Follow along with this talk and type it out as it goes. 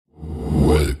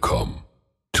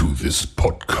this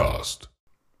podcast.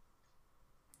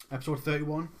 Episode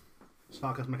 31,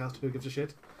 Sarcasm McCast, Who Gives a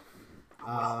Shit?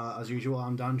 As usual,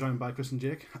 I'm Dan, joined by Chris and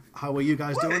Jake. How are you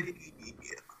guys doing?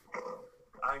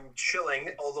 I'm chilling,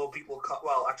 although people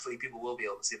will be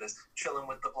able to see this. Chilling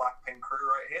with the Blackpink crew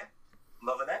right here.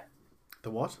 Loving it. The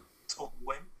what? Total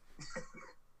win.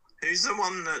 Who's the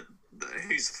one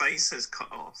whose face is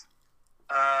cut off?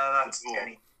 That's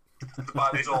Jenny. By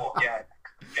the door, yeah.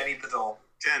 Jenny the door.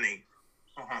 Jenny.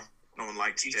 Mm-hmm. No one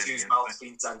likes Jenny. Whose mouth's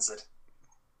been censored.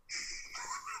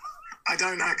 I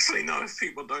don't actually know if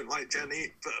people don't like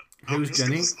Jenny, but Who's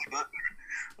Jenny?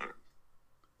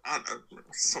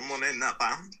 Someone in that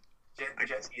band.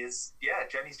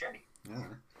 Jenny's Jenny.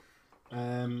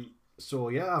 Yeah. So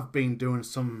yeah, I've been doing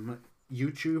some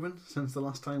YouTubing since the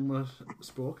last time we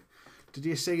spoke. Did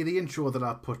you see the intro that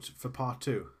I put for part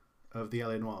 2 of the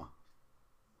LA Noire?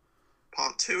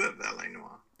 Part 2 of LA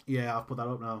Noire? Yeah, I've put that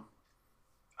up now.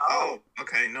 Oh,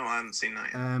 okay. No, I haven't seen that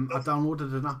yet. I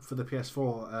downloaded an app for the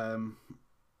PS4.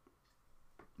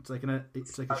 It's like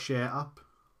a share app.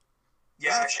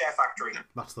 Yeah, Share Factory.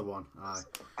 That's the one. Aye.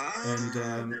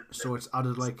 And so it's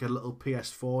added like a little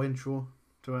PS4 intro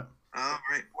to it. Oh,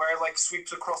 right. Where it like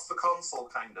sweeps across the console,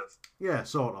 kind of. Yeah,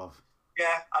 sort of. Yeah,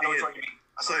 I know what you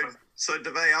mean. So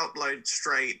do they upload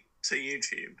straight to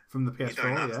YouTube? From the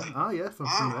PS4, yeah. Ah, yeah, from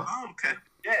there. Oh, okay.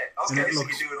 Yeah, okay, so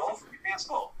looks... you do it all from your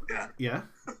PS4. Yeah. Yeah.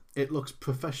 It looks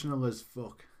professional as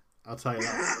fuck. I'll tell you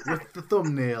that. With the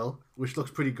thumbnail, which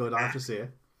looks pretty good, I have to say,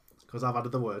 because I've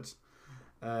added the words,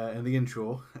 and the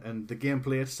intro, and the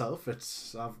gameplay itself,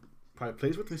 I'm quite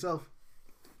pleased with myself.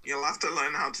 You'll have to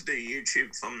learn how to do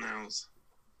YouTube thumbnails.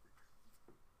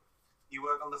 You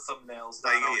work on the thumbnails.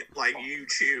 Like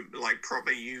YouTube, like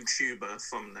proper YouTuber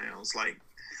thumbnails, like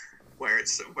where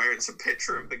it's a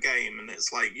picture of the game and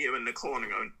it's like you in the corner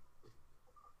going,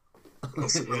 or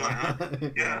something like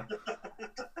that. Yeah,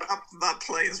 that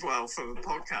plays well for the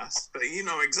podcast. But you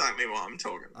know exactly what I'm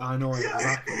talking about. I know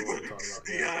exactly what I'm talking about.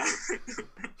 Yeah.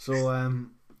 So,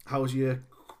 how's your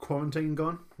quarantine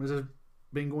gone? Has it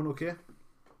been going okay?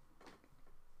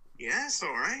 Yeah, it's all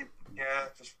right. Yeah,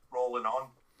 just rolling on.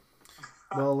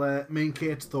 Well, me and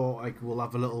Kate thought we'll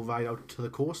have a little ride out to the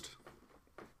coast.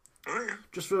 Oh yeah.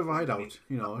 Just for a ride out,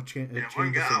 a change Won't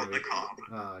of get out of scenery. the car.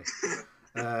 Aye.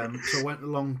 So I went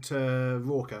along to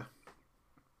Roker.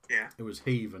 Yeah. It was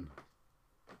heaving.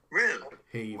 Really?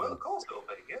 Heaving. Well, of course it'll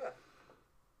be, yeah.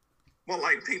 Well,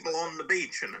 like people on the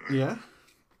beach and everything. Yeah.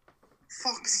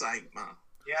 Fuck's sake, man.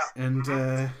 Yeah.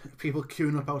 And people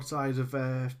queuing up outside of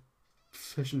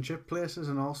fish and chip places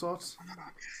and all sorts.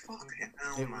 Fucking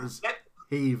hell, It man. was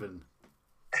heaving.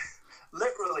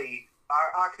 Literally,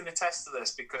 I can attest to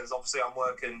this because obviously I'm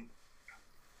working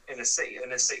in a city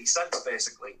centre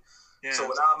basically. Yeah. So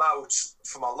when I'm out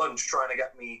for my lunch trying to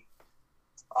get me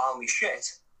army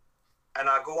shit, and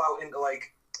I go out into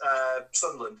like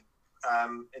Sunderland,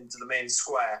 into the main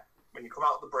square, when you come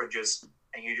out the bridges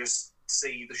and you just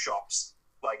see the shops.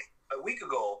 Like a week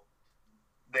ago,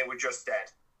 they were just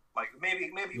dead. Like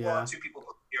maybe Yeah. one or two people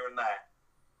here and there.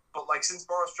 But like since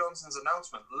Boris Johnson's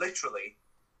announcement, literally,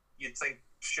 you'd think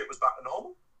shit was back to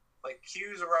normal. Like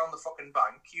queues around the fucking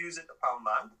bank, queues at the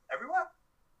Poundland, everywhere.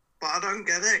 But I don't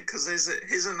get it because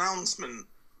his announcement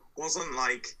wasn't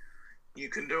like you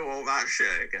can do all that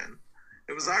shit again.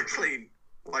 It was actually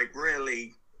like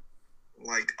really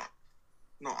like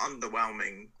not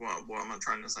underwhelming. What am I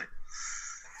trying to say?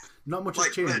 Not much has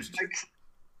changed.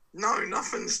 No,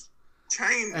 nothing's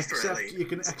changed Except really. you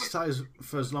can exercise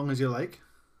for as long as you like.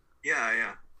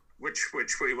 Yeah. Which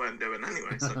we weren't doing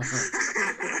anyway. So.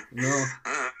 No.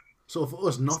 So for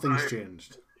us, nothing's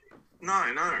changed.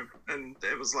 No. And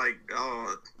it was like,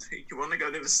 oh, you want to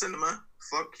go to the cinema?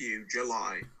 Fuck you,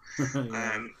 July.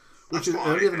 Yeah. Which That's is why-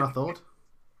 earlier than I thought.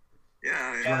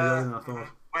 Yeah. Earlier than I thought.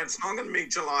 Well, it's not going to be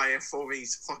July if all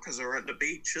these fuckers are at the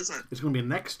beach, is it? It's going to be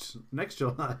next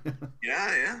July.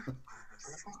 Yeah.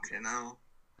 Fucking hell.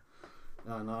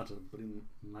 Oh, no, it's a bloody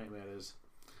nightmare it is.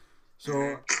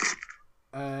 So,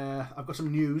 I've got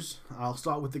some news. I'll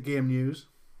start with the game news.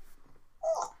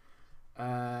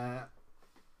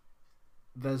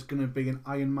 There's going to be an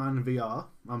Iron Man VR.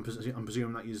 I'm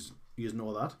presuming that you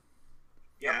know that.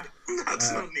 Yeah,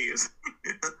 that's not news.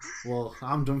 Well,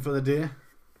 I'm done for the day.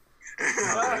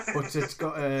 But it's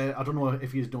got, I don't know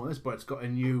if you know this, but it's got a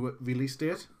new release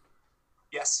date.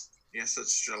 Yes. Yes,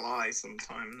 it's July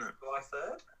sometime, isn't it? July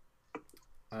 3rd?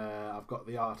 I've got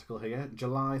the article here.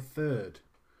 July 3rd.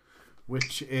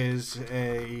 Which is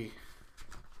a...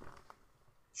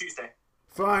 Tuesday.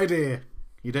 Friday.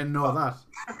 You didn't know that.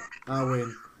 I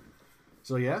win.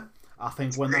 So yeah, I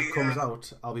think when that comes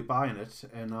out, I'll be buying it,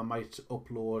 and I might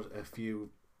upload a few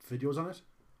videos on it.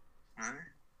 Right?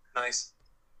 Nice.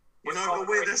 You know,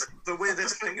 the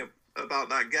weirdest thing about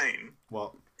that game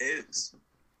What? is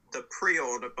the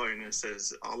pre-order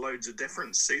bonuses are loads of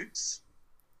different suits,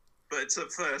 but it's a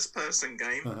first-person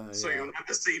game, so Yeah. you'll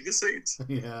never see the suits.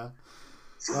 Yeah.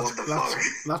 So what the fuck?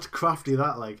 That's crafty,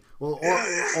 that, like. Well,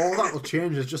 all that will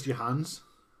change is just your hands.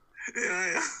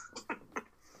 Yeah.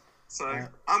 So,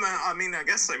 I mean, I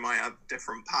guess they might have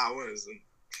different powers and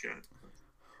shit.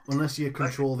 Unless you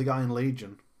control the Iron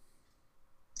Legion.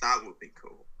 That would be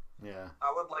cool. Yeah.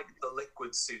 I would like the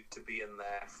liquid suit to be in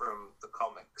there from the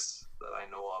comics that I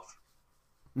know of.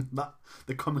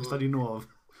 The comics that you know of.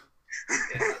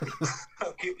 Yeah.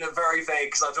 I'm keeping it very vague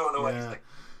because I don't know Yeah.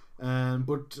 anything.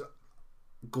 But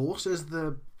Ghost is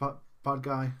the bad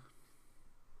guy.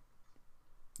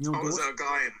 You know Was Ghost? there a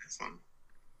guy in this one?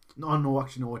 No,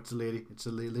 actually, no. It's a lady. It's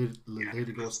a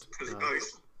lady Ghost. Because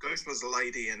Ghost was a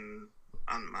lady in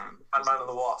Ant-Man. Ant-Man and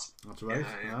the Wasp. That's right.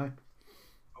 Yeah. Aye.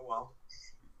 Oh well.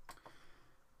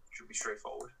 Should be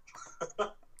straightforward.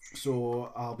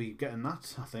 So I'll be getting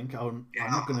that. I think I'm Yeah,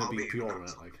 not going to I'll be be pre-ordering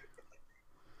getting it. Like.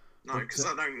 No, because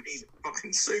I don't need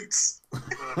fucking suits.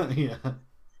 Yeah.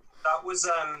 That was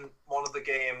one of the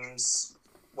games.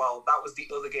 Well, that was the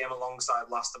other game alongside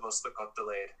Last of Us that got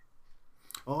delayed.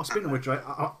 Oh, speaking of which, right,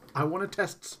 I want to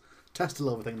test a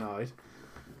little thing now, right?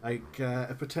 Like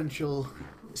a potential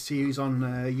series on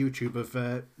YouTube of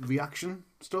reaction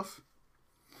stuff.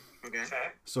 Okay.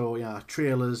 So yeah,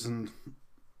 trailers and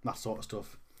that sort of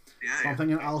stuff. Yeah. So I'm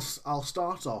thinking I'll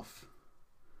start off.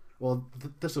 Well,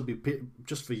 this will be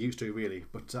just for you two, really.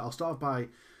 But I'll start by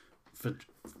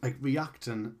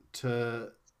reacting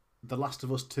to The Last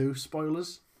of Us 2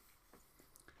 spoilers.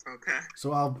 Okay.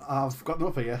 So I've got them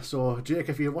up here. So Jake,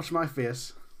 if you watch my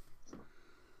face.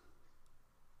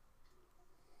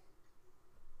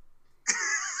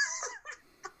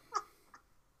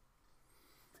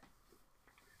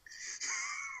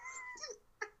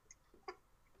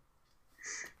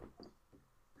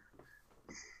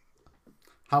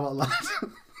 How about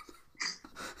that?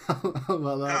 How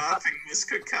about that? I think this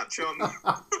could catch on.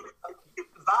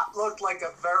 That looked like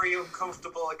a very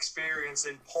uncomfortable experience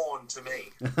in porn to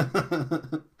me.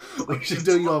 We should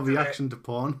do your reaction to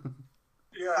porn.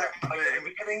 Yeah, like at the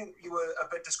beginning you were a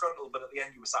bit disgruntled, but at the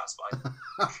end you were satisfied.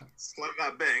 It's like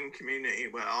that bit in Community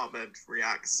where Abed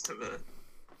reacts to the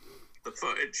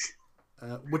footage.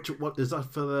 What is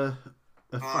that for the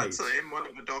fight? It's in one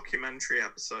of the documentary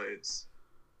episodes.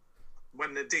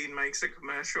 When the Dean makes a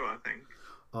commercial, I think.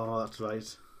 Oh, that's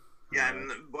right. Yeah, and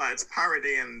it's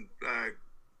parodying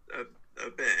a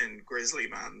bit in Grizzly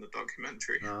Man, the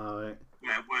documentary, All right.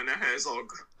 where Werner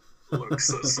Herzog looks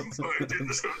at some footage in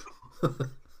the show.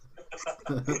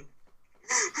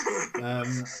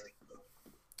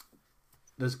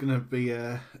 There's gonna be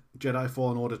a Jedi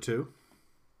Fallen Order 2.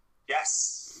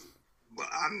 Yes. Well,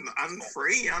 and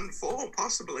 3 and 4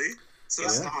 possibly. So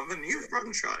it's not a new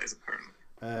franchise apparently.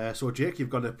 So Jake, you've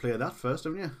got to play that first,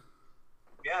 haven't you?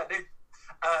 Yeah, I did.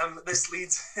 This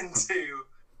leads into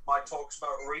my talks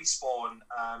about Respawn.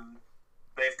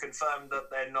 They've confirmed that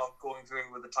they're not going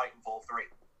through with the Titanfall 3.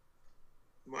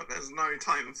 Well, there's no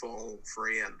Titanfall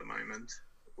 3 at the moment,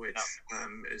 which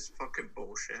is fucking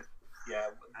bullshit. Yeah,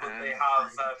 but they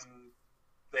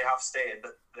have stated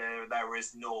that there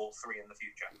is no 3 in the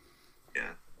future.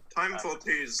 Yeah, Titanfall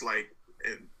 2 is like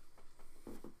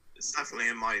it's definitely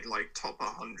in my top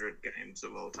 100 games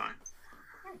of all time.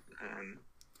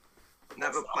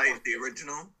 Never played the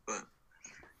original, but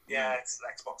yeah, it's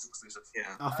Xbox exclusive.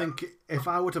 Yeah, I think if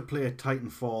I were to play a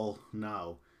Titanfall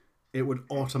now, it would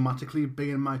automatically be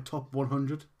in my top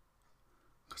 100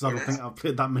 because I don't think I've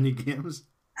played that many games.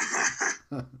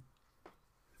 Well,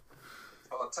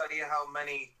 I'll tell you how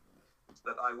many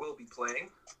that I will be playing.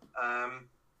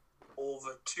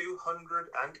 Over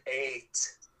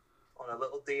 208 on a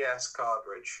little DS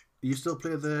cartridge. You still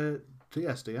play the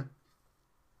DS, do you?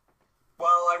 Well,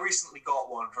 I recently got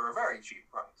one for a very cheap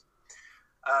price.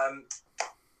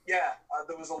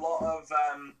 There was a lot of...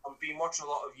 I've been watching a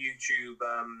lot of YouTube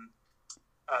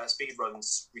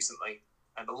speedruns recently,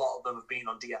 and a lot of them have been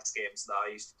on DS games that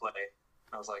I used to play.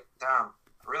 And I was like, damn,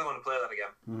 I really want to play that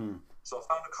again. Mm-hmm. So I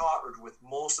found a cartridge with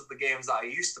most of the games that I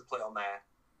used to play on there,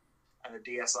 and a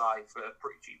DSi for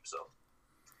pretty cheap. So,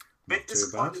 bit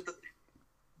disappointed that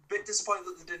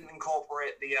they didn't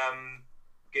incorporate the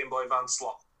Game Boy Advance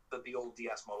slot that the old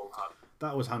DS model had.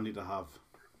 That was handy to have.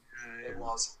 It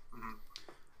was,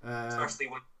 especially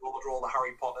when you order all the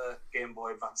Harry Potter Game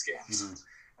Boy Advance games and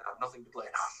have nothing to play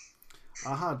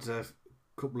on. I had a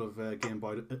couple of Game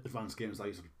Boy Advance games I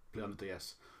used to play on the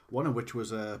DS. One of which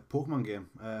was a Pokemon game,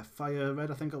 Fire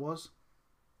Red, I think it was.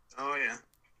 Oh yeah.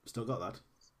 Still got that.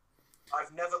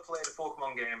 I've never played a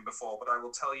Pokemon game before, but I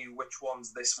will tell you which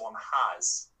ones this one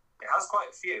has. It has quite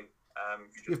a few.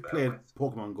 If you You've just played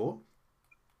Pokemon Go.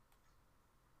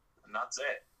 and that's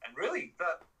it. And really,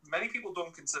 that many people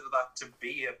don't consider that to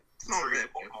be a Not true really.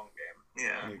 Pokemon game.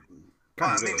 Yeah. Like, Well,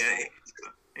 I kind of mean, is.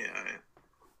 yeah.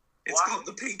 It's got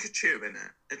the Pikachu in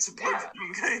it. It's a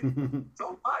Pokemon game. It's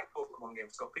not like Pokemon game.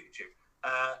 It's got Pikachu.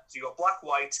 So you got Black,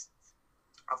 White.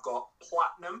 I've got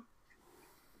Platinum.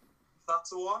 If that's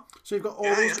the one. So you've got all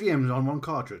those games on one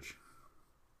cartridge.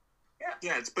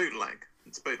 Yeah, it's bootleg.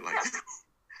 It's bootleg. Yeah.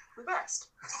 The best.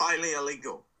 It's highly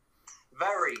illegal.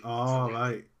 Very. Oh,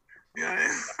 right.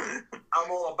 Yeah.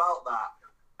 I'm all about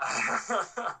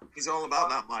that. He's all about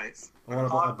that life. All about that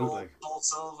Hard Gold, bootleg. Soul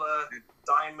Silver,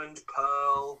 Diamond,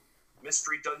 Pearl,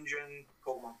 Mystery Dungeon,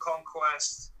 Pokemon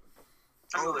Conquest.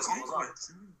 And the list goes on.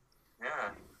 Conquest. Yeah.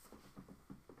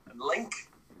 And Link.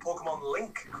 Pokemon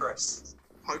Link, Chris.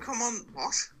 Pokemon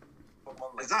what?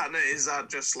 Pokemon Link. Is that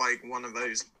just like one of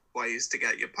those ways to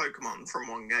get your Pokemon from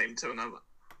one game to another?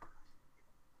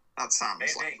 That sounds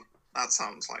Maybe. like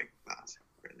that,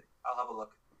 really. I'll have a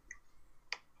look.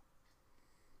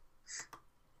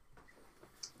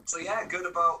 So yeah, good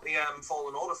about the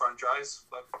Fallen Order franchise.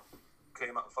 That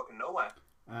came out of fucking nowhere.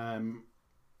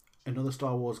 Another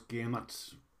Star Wars game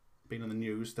that's been in the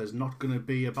news. There's not going to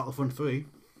be a Battlefront 3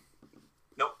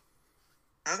 Nope.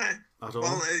 Okay. at all.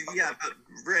 Well, yeah, but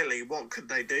really, what could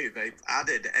they do? They've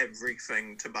added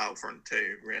everything to Battlefront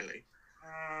 2, really.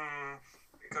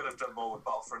 You could have done more with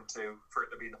Battlefront 2 for it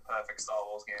to be the perfect Star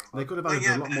Wars game. They But could have Well, added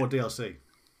yeah, a lot more DLC.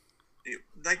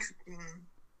 They could,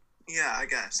 yeah, I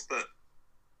guess, but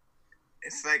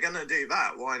if they're gonna do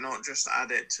that, why not just add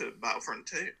it to Battlefront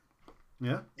 2?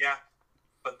 Yeah? yeah,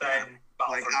 but then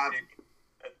Like, Battlefront 2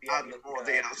 at the Add end of more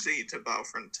the- DLC to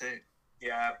Battlefront 2.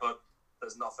 Yeah, but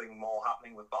there's nothing more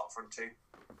happening with Battlefront 2.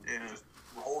 Yeah.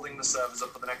 We're holding the servers up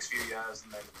for the next few years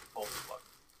and then pull the plug.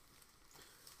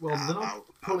 Well, they're not I'll-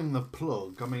 pulling the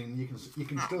plug. I mean, you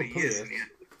can That'll still be play years it, and years.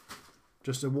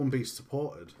 just it won't be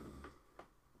supported.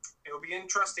 It'll be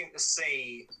interesting to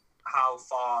see how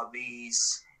far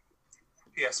these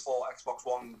PS4, Xbox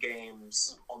One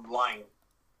games online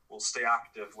will stay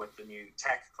active with the new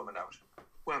tech coming out.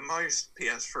 Well, most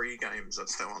PS3 games are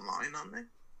still online, aren't they?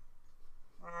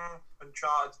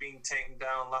 Uncharted's been taken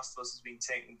down, Last of Us has been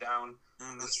taken down,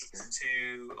 No, that's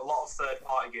to a lot of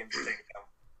third-party games are taken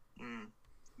down.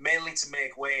 Mainly to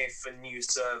make way for new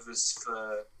servers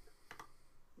for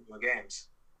newer games.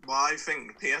 Well, I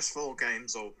think PS4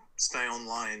 games will stay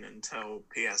online until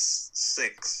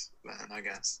PS6, then, I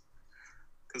guess.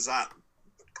 Because that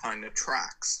kind of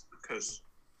tracks. Because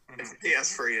if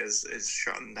PS3 is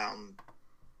shutting down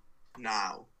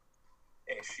now,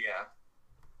 Ish, yeah.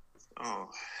 oh,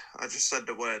 I just said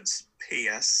the words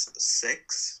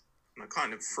PS6, and I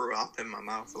kind of threw up in my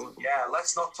mouth a little. Yeah,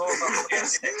 let's not talk about the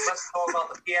PS6, let's talk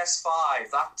about the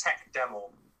PS5, that tech demo.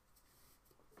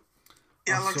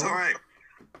 Yeah, I it looks saw- alright.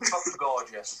 Fucking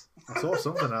gorgeous. I saw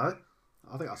something, I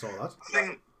think I saw that. I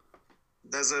think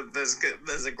there's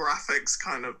a graphics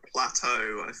kind of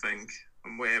plateau, I think,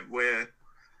 and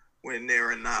we're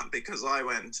nearing that because I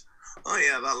went, oh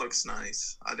yeah, that looks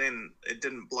nice. It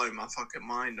didn't blow my fucking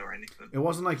mind or anything. It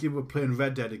wasn't like you were playing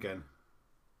Red Dead again.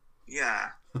 Yeah,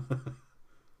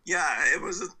 yeah, it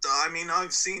was. I mean,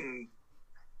 I've seen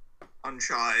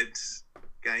Uncharted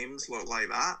games look like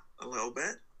that a little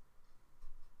bit.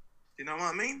 You know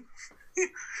what I mean?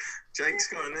 Jake's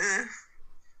going there.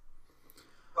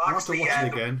 But I'll have to actually, watch yeah,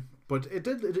 it again, but it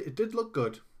did look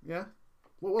good. Yeah.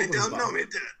 What was it about?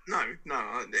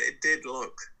 It did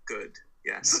look good.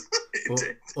 Yes, it But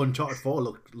did. Uncharted 4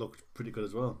 looked pretty good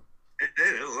as well. It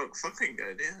did. It looked fucking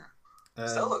good. Yeah,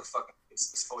 still looks fucking.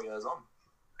 It's 4 years on.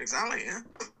 exactly. Yeah.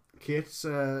 Kate's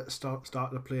starting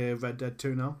to play Red Dead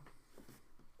 2 now.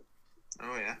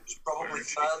 Oh yeah. It's probably Very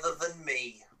further than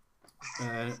me.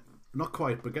 Not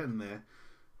quite, but getting there.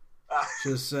 Ah.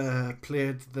 She's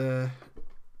played the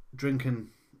drinking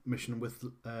mission with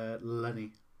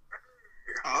Lenny.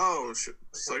 Oh,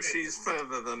 so she's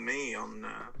further than me on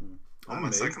my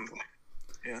me. second play.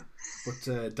 Yeah,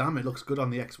 But damn, it looks good on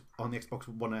the Xbox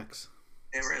One X.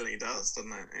 it really does,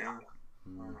 doesn't it? Yeah.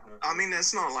 I mean,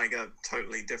 it's not like a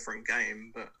totally different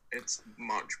game, but it's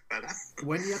much better.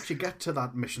 When you actually get to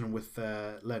that mission with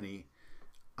Lenny,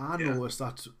 I Yeah. noticed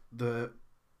that the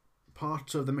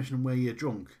parts of the mission where you're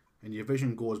drunk and your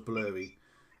vision goes blurry,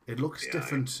 it looks Yeah,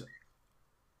 different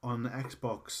on the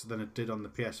Xbox than it did on the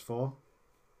PS4.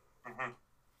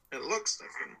 It looks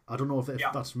different. I don't know if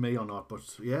Yeah. that's me or not, but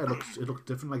yeah, it looks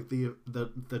different. Like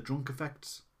the drunk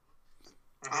effects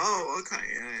Oh, okay,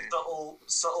 yeah.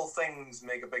 Subtle things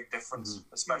make a big difference,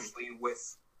 especially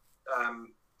with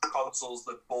consoles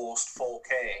that boast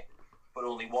 4K, but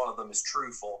only one of them is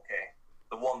true 4K.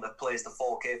 The one that plays the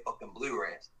 4K fucking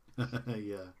Blu-rays.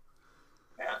 Yeah.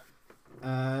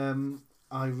 Yeah.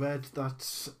 I read that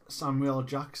Samuel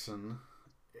Jackson,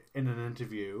 in an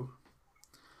interview,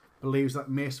 believes that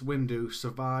Mace Windu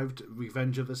survived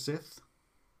Revenge of the Sith.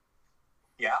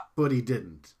 Yeah. But he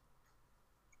didn't.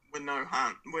 With no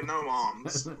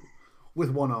arms. With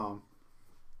one arm.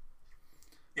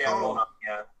 Yeah, Oh. one arm,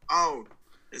 yeah. Oh,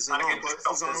 is it And not again, both chopped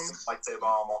his his arms? lightsaber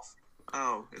arm off.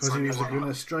 Oh, it's Because he only was one going to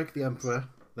arm. strike the Emperor,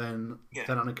 then Yeah.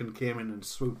 Anakin came in and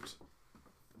swooped.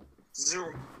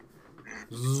 Zero.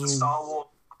 It's the Star Wars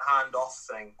hand-off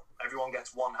thing. Everyone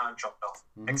gets one hand chopped off,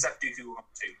 Mhm. except Dooku 1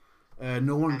 and 2.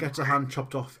 No one gets a hand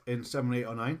chopped off in 7, 8,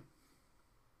 or 9.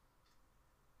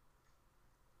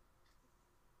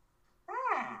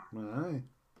 Aye.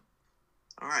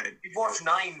 Alright. You've watched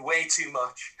 9 way too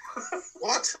much.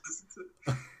 What?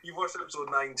 You've watched episode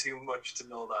 9 too much to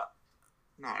know that.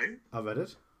 No. I read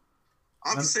it.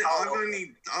 I've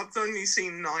And- only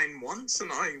seen 9 once,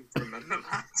 and I remember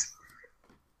that.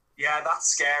 Yeah, that's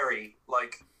scary.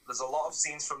 Like, there's a lot of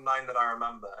scenes from 9 that I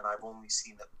remember, and I've only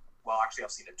seen it. Well, actually,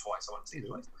 I've seen it twice. I want to see it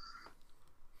twice.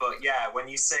 But yeah, when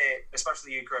you say,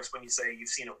 especially you, Chris, when you say you've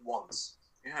seen it once,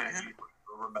 Yeah. you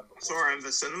remember. Saw it in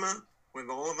the cinema with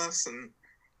all of us, and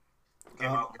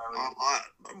Came out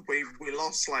we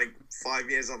lost like 5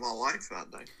 years of our life that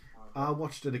day. I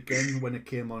watched it again when it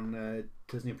came on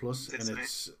Disney Plus, and Disney.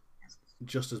 it's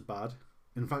just as bad.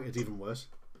 In fact, it's even worse.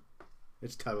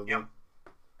 It's terrible. Yep.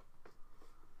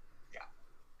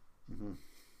 Mm-hmm.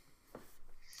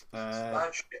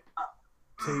 Shit.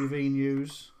 TV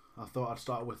news. I thought I'd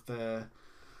start with Oh,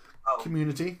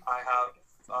 Community. I Oh,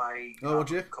 have would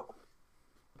you? a couple.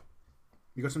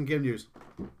 You got some game news?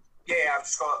 Yeah, I've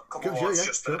just got a couple Sure, more yeah,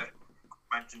 just sure.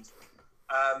 mentioned.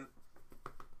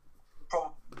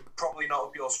 Probably not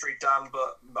up your street, Dan,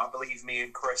 but I believe me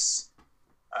and Chris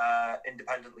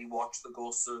independently watched the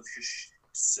Ghosts of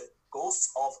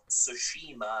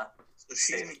Tsushima.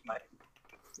 Sashimi.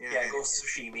 Yeah, Ghost of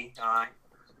Tsushima. Aye.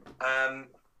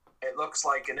 It looks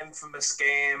like an infamous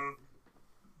game,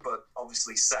 but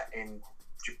obviously set in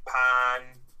Japan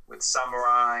with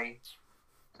samurai,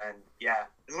 and yeah.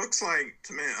 It looks like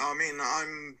to me. I mean,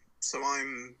 I'm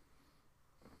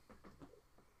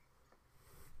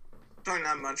don't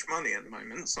have much money at the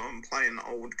moment, so I'm playing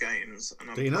old games, and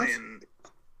I'm Do you not? playing.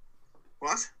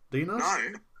 What? Do you know?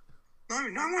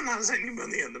 No one has any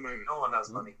money at the moment. No one has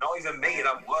money. Not even me, and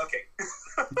I'm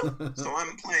working. So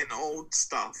I'm playing old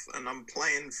stuff, and I'm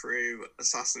playing through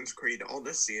Assassin's Creed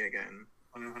Odyssey again,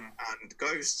 and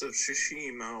Ghost of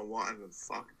Tsushima or whatever the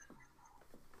fuck.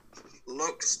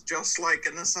 Looks just like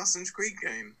an Assassin's Creed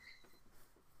game.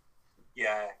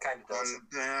 Yeah, kind of does.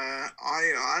 And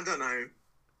I don't know.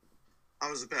 I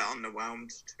was a bit underwhelmed,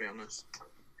 to be honest.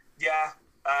 Yeah.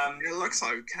 It looks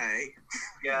okay.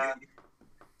 Yeah.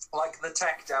 Like the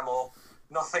tech demo,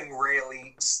 nothing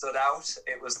really stood out.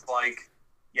 It was like,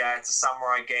 yeah, it's a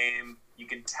samurai game. You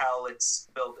can tell it's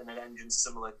built in an engine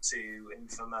similar to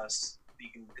Infamous. You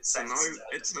can sense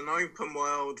It's an open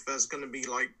world. There's going to be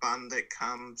like bandit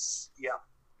camps. Yeah.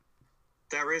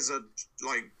 There is a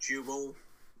like duel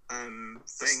thing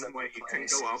System where in you can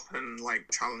place. go up and like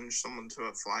challenge someone to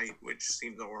a fight, which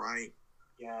seems alright.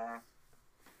 Yeah.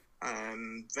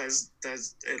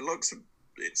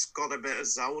 It's got a bit of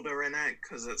Zelda in it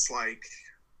because it's like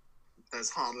there's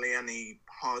hardly any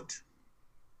HUD,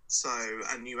 so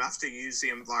and you have to use the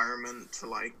environment to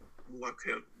like look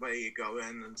at where you go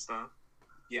in and stuff.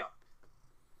 Yeah.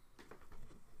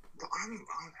 But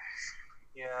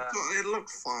Yeah. it looked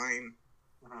fine.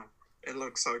 Mhm. It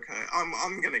looks okay.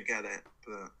 I'm gonna get it,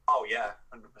 but Oh yeah,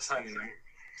 100%. you know.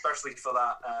 Especially for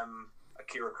that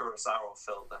Akira Kurosawa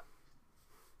filter.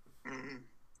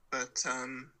 But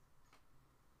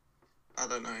I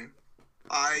don't know.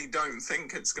 I don't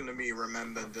think it's going to be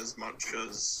remembered as much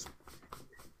as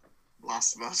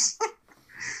Last of Us,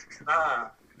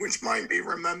 which might be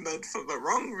remembered for the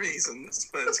wrong reasons,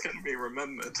 but it's going to be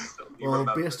remembered. Well,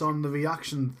 based on the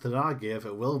reaction that I gave,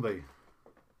 it will be.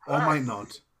 Or might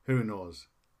not. Who knows?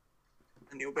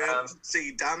 And you'll be able to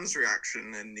see Dan's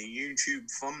reaction in the YouTube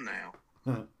thumbnail.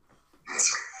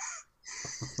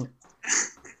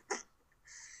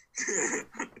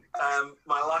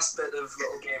 My last bit of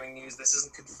little gaming news, this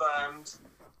isn't confirmed,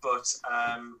 but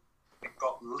it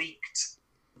got leaked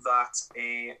that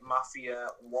a Mafia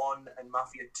 1 and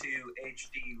Mafia 2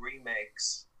 HD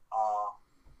remakes are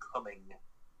coming.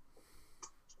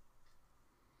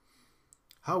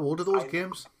 How old are those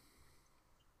games?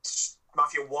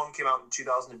 Mafia 1 came out in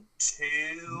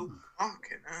 2002.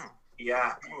 Fucking hell.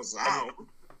 Yeah. What was that?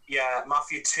 Yeah,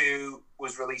 Mafia 2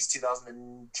 was released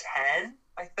 2010,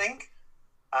 I think.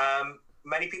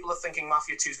 Many people are thinking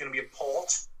Mafia 2 is going to be a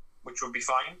port, which would be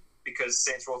fine, because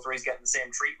Saints Row 3 is getting the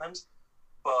same treatment.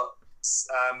 But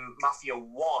Mafia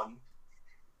 1,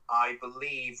 I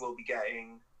believe, will be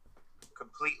getting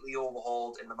completely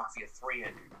overhauled in the Mafia 3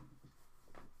 end.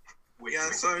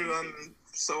 Yeah,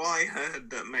 so I heard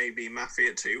that maybe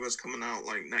Mafia 2 was coming out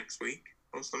like next week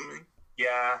or something.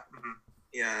 Yeah.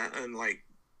 Yeah, and like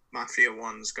Mafia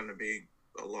 1's going to be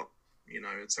a lot,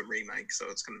 it's a remake, so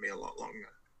it's going to be a lot longer.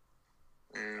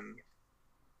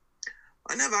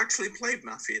 I never actually played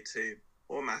Mafia 2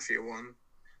 or Mafia 1.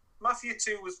 Mafia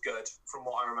 2 was good, from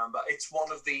what I remember. It's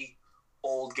one of the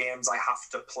old games I have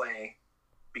to play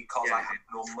because I have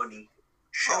no money.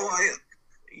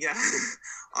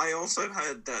 I also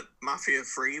heard that Mafia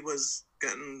 3 was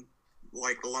getting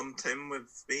like lumped in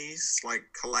with these like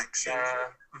collections.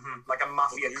 Yeah, like a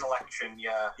Mafia collection,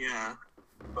 yeah. Yeah.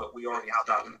 But we already had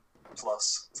that in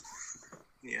Plus.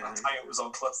 Yeah. That time it was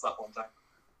on Plus that one time.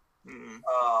 Mm.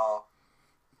 Oh,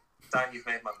 Dan, you've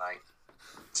made my night.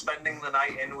 Spending the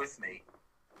night in with me.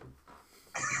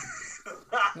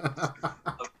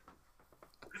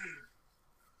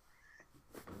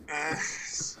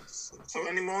 So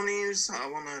any more news? I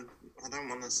don't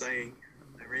wanna say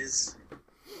there is.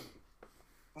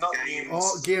 Not news.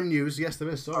 Oh, game news. Yes, there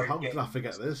is. Sorry, how did I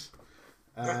forget this?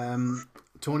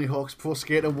 Tony Hawk's Pro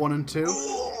Skater 1 and 2.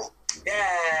 Ooh,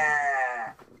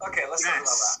 yeah. Okay, let's talk about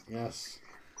that. Yes.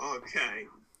 Okay.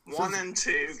 1 and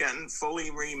 2 getting fully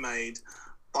remade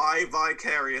by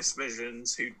Vicarious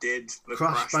Visions, who did the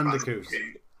Crash Bandicoot.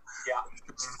 Yeah.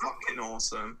 It's fucking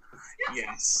awesome.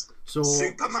 Yes. So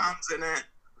Superman's in it.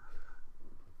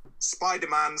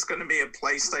 Spider-Man's going to be a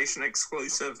PlayStation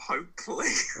exclusive,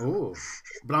 hopefully. Oh,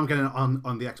 but I'm getting it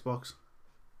on the Xbox.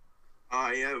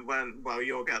 Yeah.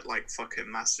 You'll get like fucking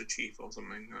Master Chief or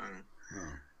something. I don't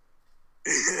know.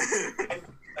 Oh.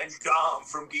 And Dom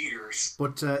from Gears.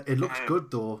 But it looks good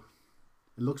though.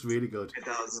 It looks really good. It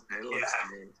does. It looks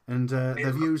good. And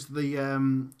they've used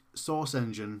the Source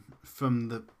engine from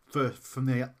the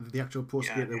actual Pro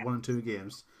Skater 1 and 2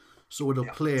 games, so it'll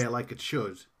play like it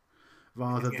should,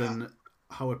 rather than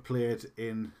how it played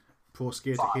in Pro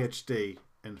Skater 5. HD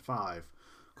and 5,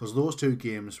 because those two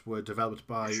games were developed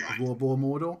by Robo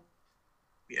Modo,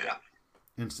 Yeah.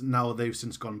 and now they've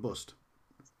since gone bust.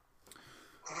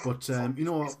 But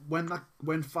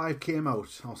when 5 came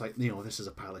out, I was like, this is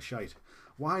a pile of shite.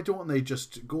 Why don't they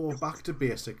just go back to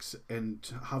basics and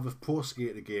have a Pro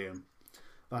Skater game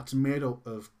that's made up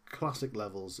of classic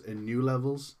levels and new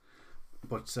levels?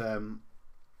 But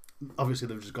obviously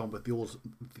they've just gone with the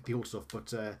old stuff.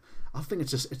 But I think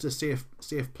it's a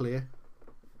safe play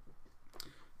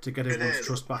to get everyone's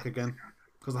trust back again,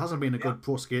 because there hasn't been a good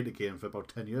Pro Skater game for about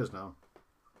 10 years now.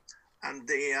 And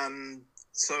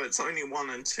so it's only 1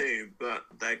 and 2, but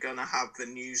they're gonna have the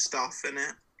new stuff in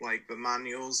it, like the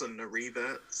manuals and the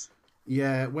reverts.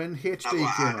 Yeah, when HD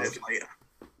came out. Later.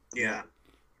 Yeah.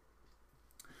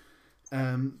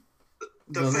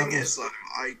 The thing is, though,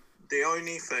 the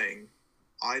only thing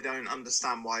I don't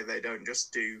understand why they don't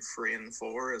just do 3 and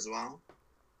 4 as well.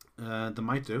 They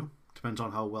might do. Depends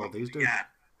on how well these do. Yeah.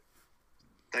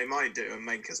 They might do and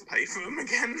make us pay for them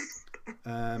again.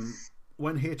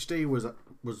 When HD was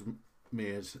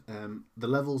made, the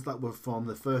levels that were from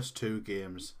the first 2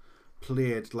 games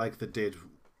played like they did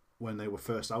when they were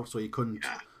first out, so you couldn't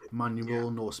manual,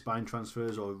 no spine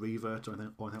transfers or revert or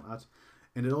anything like that.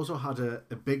 And it also had a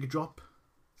big drop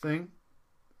thing,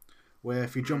 where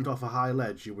if you jumped off a high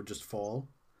ledge, you would just fall.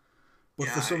 But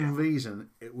for some reason,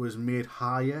 it was made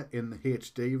higher in the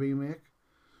HD remake.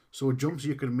 So jumps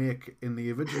you could make in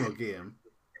the original game,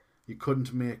 you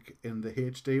couldn't make in the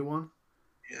HD one.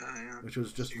 Which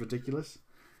was just ridiculous.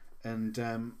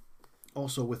 And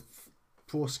also with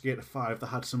Pro Skater 5, they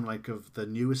had some like of the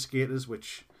newer skaters,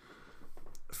 which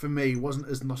for me wasn't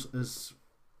as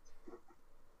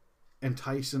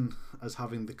enticing as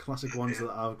having the classic ones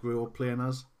that I grew up playing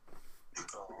as.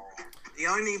 The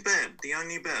only bit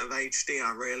of HD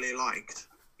I really liked.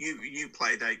 You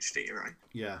played HD, right?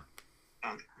 Yeah.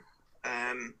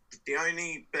 The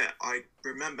only bit I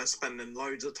remember spending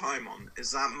loads of time on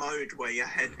is that mode where your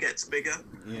head gets bigger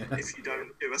if you don't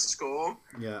do a score.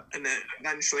 Yeah. And it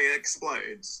eventually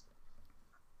explodes.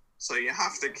 So you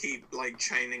have to keep like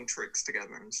chaining tricks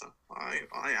together and stuff.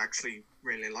 I actually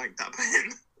really like that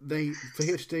bit. For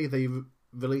HD they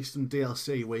released some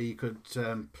DLC where you could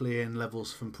play in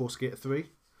levels from Pro Skater 3.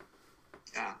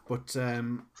 Yeah. But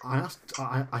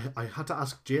I had to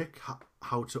ask Jake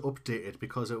how to update it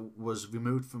because it was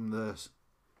removed from the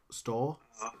store.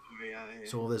 Yeah.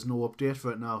 So there's no update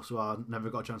for it now. So I never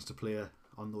got a chance to play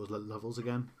on those levels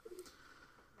again.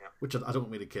 Yeah. Which I don't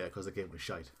really care because the game was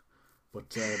shite. But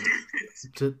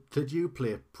did you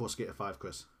play Pro Skater 5,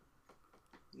 Chris?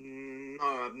 No,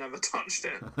 I've never touched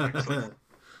it. Actually.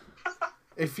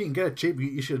 If you can get it cheap,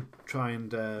 you should try and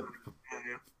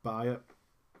buy it.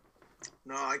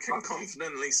 No, I can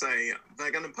confidently say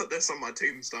they're going to put this on my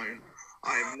tombstone.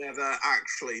 I have never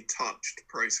actually touched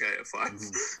Pro Skater 5.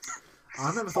 Mm-hmm.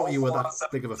 I never thought you were that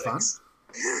big of a fan.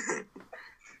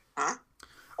 Huh?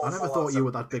 I never thought you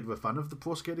were that big of a fan of the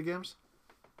Pro Skater games.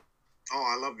 Oh,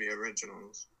 I love the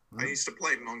originals. Oh. I used to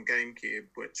play them on GameCube,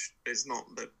 which is not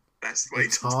the best way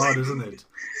It's to hard, play isn't them. it?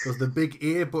 Because the big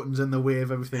A button's in the way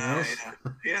of everything else.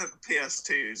 Yeah,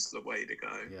 PS2 is the way to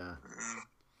go. Yeah.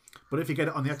 But if you get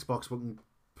it on the Xbox, we can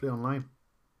play online.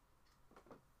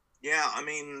 Yeah, I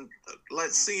mean,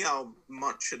 let's see how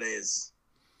much it is.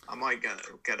 I might get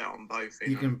it on both.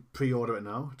 You can pre-order it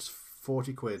now. It's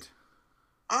 40 quid.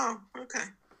 Oh, okay.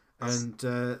 And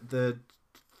the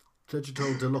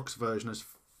digital deluxe version is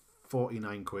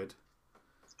 49 quid.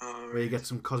 Where you get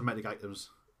some cosmetic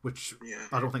items, which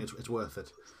I don't think it's worth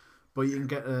it. But you can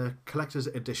get a collector's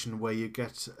edition where you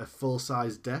get a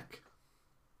full-size deck.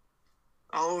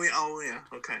 Oh yeah,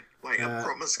 okay. Like a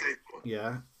proper skateboard.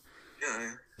 Yeah.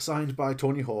 Yeah. Signed by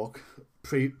Tony Hawk,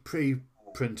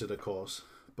 pre-printed, of course.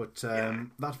 But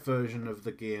that version of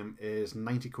the game is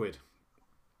 90 quid.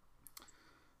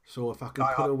 So if I can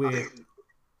put away...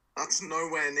 That's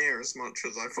nowhere near as much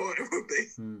as I thought it would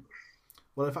be.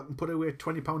 Well, if I can put away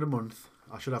 £20 a month,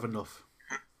 I should have enough.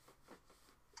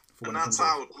 And that's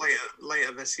out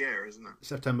later this year, isn't it?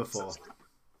 September 4.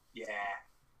 Yeah.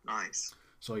 Nice.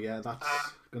 So yeah, that's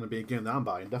going to be a game that I'm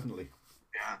buying, definitely.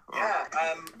 Yeah.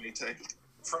 Yeah. Me too.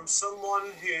 From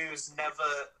someone who's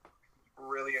never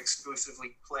really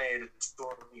exclusively played a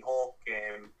Tony Hawk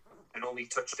game and only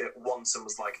touched it once and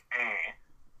was like,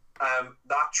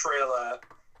 that trailer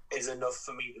is enough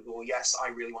for me to go, yes, I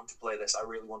really want to play this. I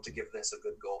really want to give this a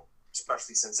good go,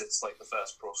 especially since it's like the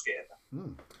first Pro Skater.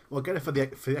 Well, get it for the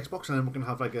Xbox, and then we're gonna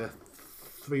have like a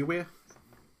 3-way.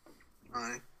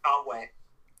 Right. Can't wait.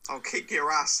 I'll kick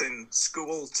your ass in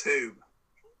School 2.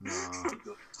 No.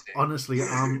 Honestly,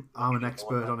 I'm an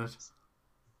expert on it.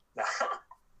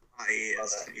 He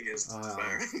is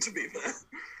fair, to be fair.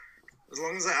 As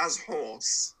long as it has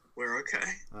horse, we're okay.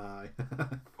 Aye.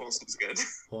 Horse is good.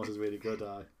 Horse is really good,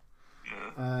 aye.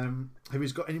 Yeah. Have you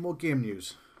got any more game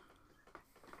news?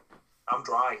 I'm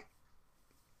dry.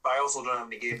 But I also don't have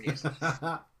any game news.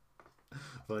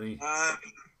 Funny.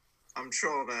 I'm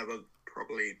sure there were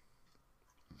probably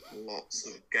lots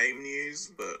of game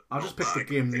news, but I'll just pick the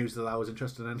game news that I was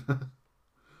interested in.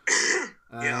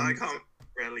 Yeah, I can't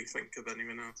really think of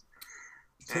anything else.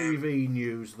 TV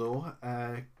news, though.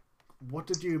 What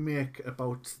did you make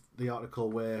about the article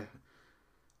where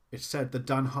it said that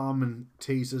Dan Harmon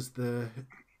teases the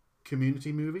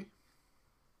Community movie?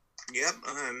 Yep,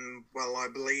 well, I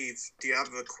believe, do you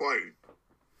have the quote?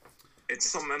 It's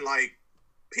something like,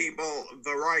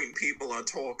 the right people are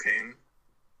talking.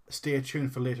 Stay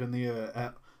tuned for later in the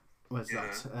year. Where's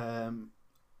that?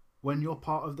 When you're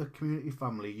part of the Community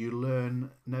family, you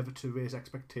learn never to raise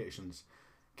expectations.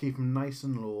 Keep them nice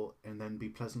and low, and then be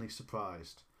pleasantly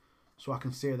surprised. So I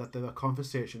can say that there are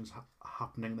conversations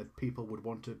happening that people would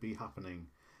want to be happening,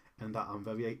 and that I'm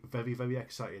very, very, very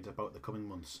excited about the coming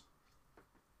months.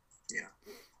 Yeah.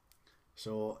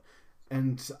 So,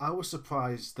 and I was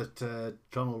surprised that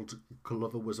Donald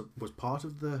Glover was part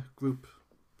of the group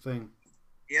thing.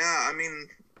 Yeah, I mean,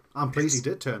 I'm pleased he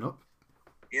did turn up.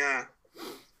 Yeah,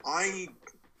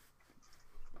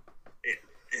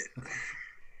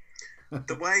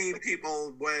 the way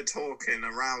people were talking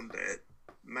around it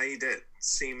made it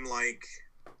seem like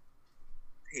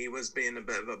he was being a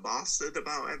bit of a bastard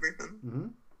about everything. Mm-hmm.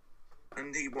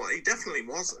 And he definitely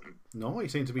wasn't. No, he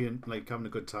seemed to be having a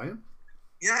good time.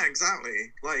 Yeah,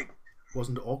 exactly. Like,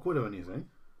 wasn't awkward or anything.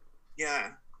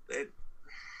 Yeah,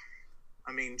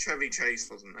 I mean, Chevy Chase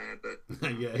wasn't there,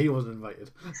 but yeah, he wasn't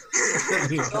invited.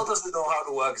 He still doesn't know how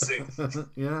to work Zoom.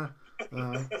 Yeah.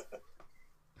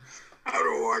 How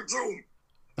to work Zoom.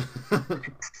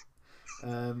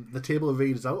 The table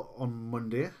read is out on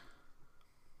Monday.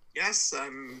 Yes.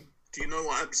 Do you know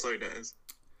what episode it is?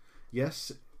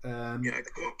 Yes. Yeah,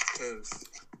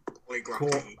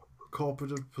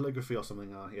 cooperative polygraphy or something.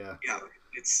 Yeah. Yeah,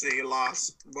 it's the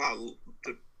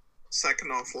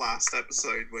second off last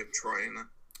episode with Troy in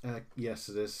it. Yes,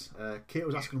 it is. Kate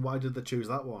was asking why did they choose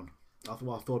that one. I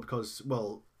thought because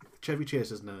Chevy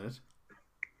Chase isn't in it.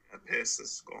 Pierce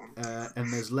is gone.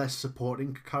 And there's less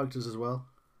supporting characters as well.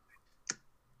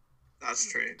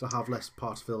 That's true. To have less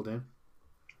parts filled in.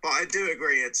 But I do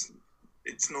agree, it's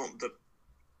not the...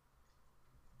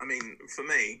 I mean, for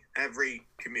me, every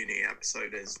Community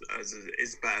episode is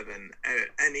better than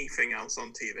anything else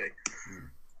on TV. Mm.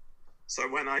 So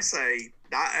when I say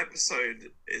that episode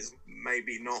is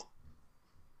maybe not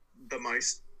the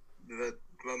most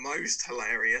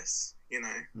hilarious, you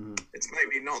know, it's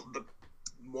maybe not the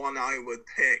one I would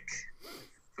pick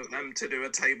for them to do a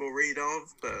table read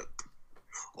of, but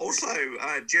also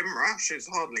Jim Rash is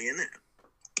hardly in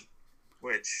it,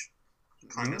 which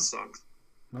kind of sucks.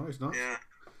 No, he's not. Yeah.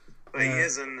 But he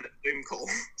is in Doom Call,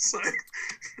 so...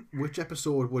 Which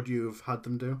episode would you have had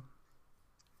them do?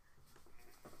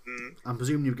 I'm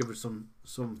presuming you've given it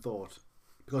some thought.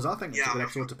 Because I think it's a good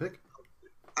episode to pick.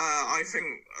 I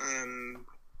think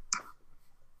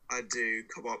I'd do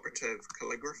Cooperative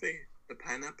Calligraphy, the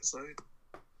pen episode.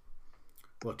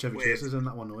 Well, Chevy Chase is in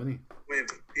that one, though, isn't he?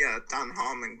 Dan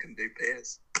Harmon can do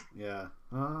Pierce. Yeah.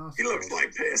 He looks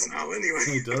like Pierce now, anyway.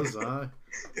 He does, aye.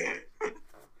 Yeah.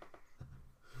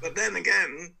 But then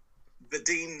again, the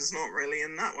Dean's not really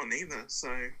in that one either, so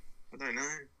I don't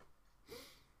know.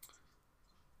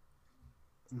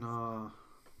 No.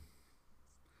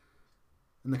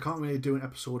 And they can't really do an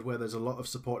episode where there's a lot of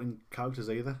supporting characters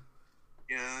either.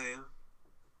 Yeah.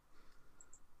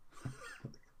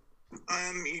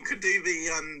 You could do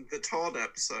the Todd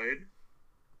episode.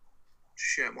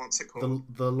 Shit, what's it called?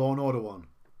 The Law and Order one.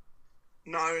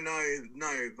 No,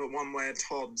 the one where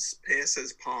Todd's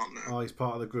Pierce's partner. Oh, he's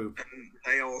part of the group. And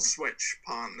they all switch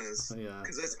partners. Yeah.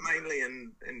 Because it's mainly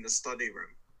in the study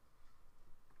room.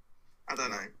 I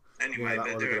don't know. Anyway,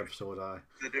 that was a good episode,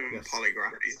 they're doing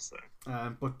polygraphy, so.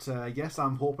 But yes,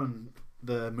 I'm hoping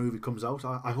the movie comes out.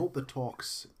 I hope the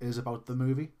talks is about the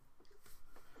movie.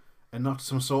 And not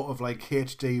some sort of like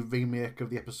HD remake of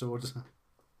the episodes.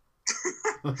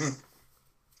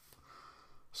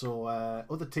 So,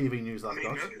 other TV news I've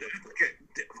got.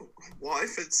 What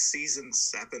if it's season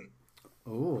 7?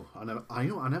 Oh, I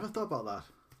never thought about that.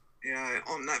 Yeah,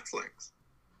 on Netflix.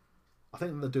 I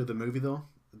think they'll do the movie though.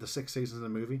 The 6 seasons of the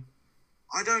movie.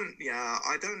 I don't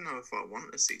know if I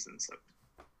want a season 7.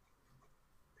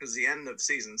 Because the end of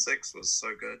season 6 was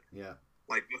so good. Yeah.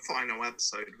 Like, the final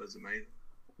episode was amazing.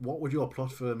 What would your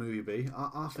plot for a movie be?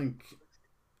 I think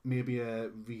maybe a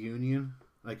reunion,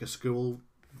 like a school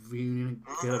reunion,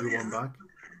 get everyone back.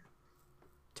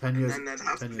 10 years, and then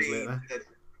later.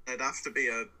 There'd have to be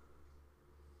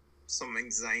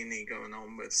something zany going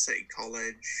on with City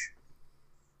College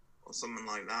or something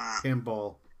like that.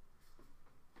 Paintball.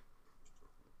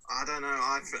 I don't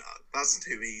know. That's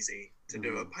too easy to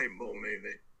do a paintball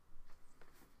movie.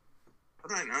 I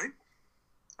don't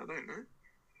know.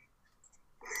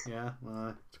 Yeah,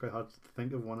 it's quite hard to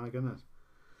think of one, I guess.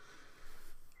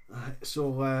 So,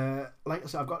 like I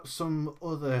said, I've got some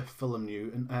other film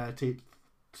news and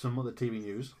some other TV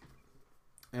news.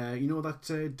 You know that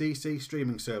DC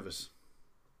streaming service?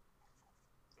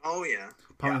 Oh, yeah.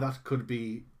 Apparently that could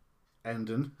be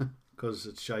ending because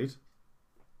it's shite.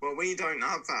 Well, we don't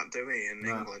have that, do we, in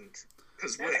England?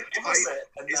 Because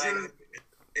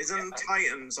isn't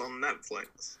Titans on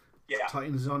Netflix? Yeah.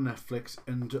 Titans is on Netflix,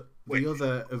 and the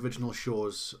other original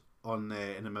shows on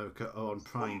there in America are on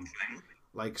Prime.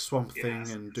 Like Swamp Thing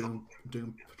and Doom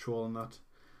Patrol and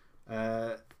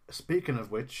that. Speaking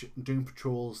of which, Doom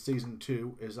Patrol Season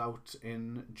 2 is out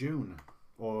in June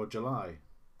or July.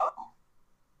 Oh.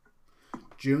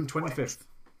 June 25th.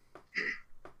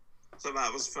 So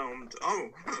that was filmed,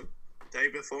 day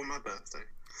before my birthday.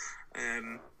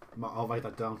 I'll write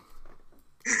that down.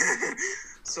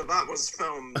 So that was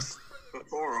filmed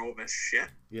before all this shit.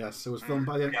 Yes, it was filmed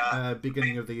by the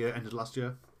beginning of the year, ended last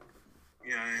year.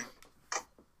 Yeah.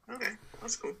 Okay,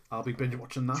 that's cool. I'll be binge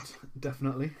watching that,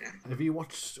 definitely. Yeah. Have you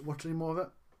watched any more of it?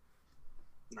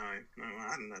 No, I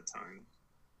hadn't had time.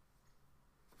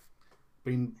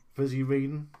 Been busy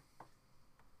reading?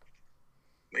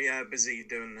 But yeah, busy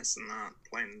doing this and that,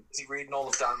 playing. Busy reading all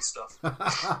the Dan stuff.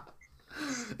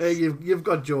 Hey, you've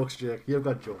got jokes, Jake. You've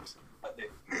got jokes. I do.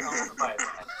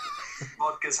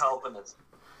 Vodka's helping us.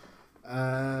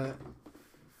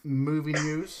 Movie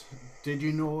news. Did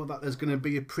you know that there's going to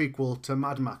be a prequel to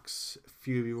Mad Max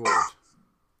Fury Road?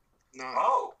 No.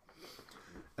 Oh.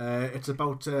 It's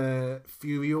about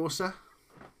Furiosa,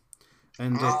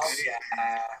 and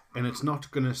it's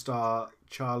not going to star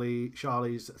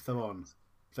Charlize Theron.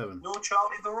 No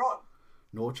Charlie Theron.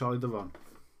 No Charlie Theron.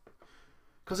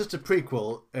 Because it's a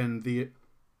prequel, and the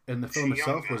film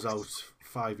itself was out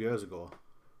 5 years ago.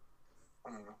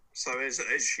 So is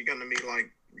she going to be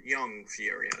like young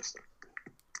Furiosa?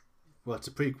 Well, it's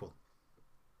a prequel.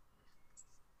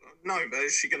 No, but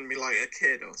is she going to be like a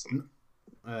kid or something?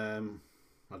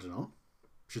 I don't know.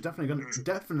 She's definitely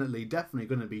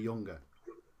gonna be younger.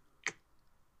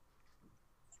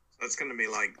 So it's going to be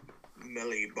like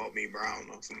Millie Bobby Brown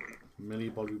or something. Millie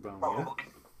Bobby Brown, Probably.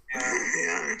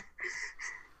 Yeah.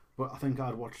 But I think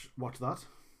I'd watch that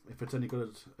if it's any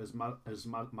good as Mad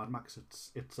Max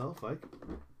itself, like.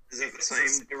 Is it the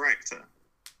same director?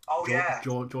 Oh yeah.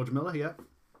 George Miller, yeah.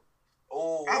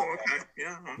 Oh. Oh, okay.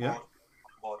 Yeah. Yeah.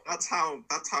 God. That's how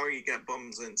you get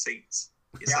bums in seats.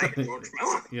 You say George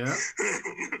Miller. Yeah.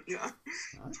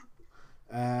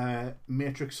 Yeah.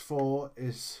 Matrix 4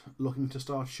 is looking to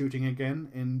start shooting again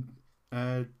in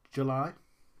July.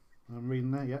 I'm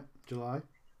reading there, yeah, July.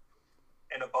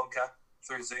 In a bunker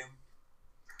through Zoom.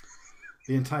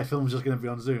 The entire film's just going to be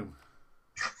on Zoom.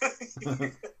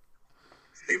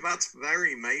 See, that's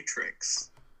very Matrix.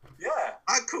 Yeah.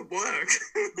 That could work.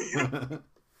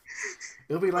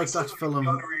 It'll be like that film.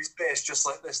 Keanu face just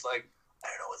like this, like, I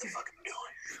don't know what the fuck I'm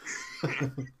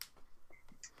doing.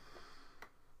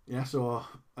 Yeah, so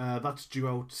that's due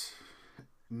out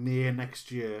May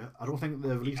next year. I don't think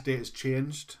the release date has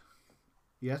changed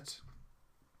yet.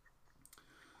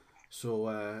 So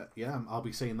yeah, I'll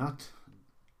be seeing that.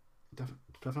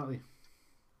 Definitely.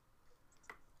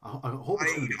 I hope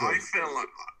it's going to be good.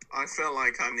 I feel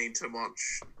like I need to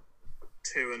watch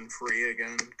 2 and 3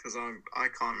 again because I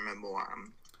can't remember what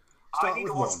happened. Start I need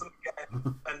with to watch 1. them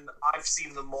again, and I've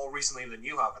seen them more recently than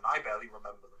you have, and I barely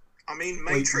remember them. I mean,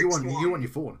 Wait, Matrix you 1. on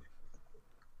your phone.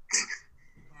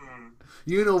 Hmm.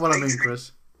 You know what I mean,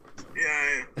 Chris.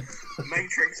 Yeah.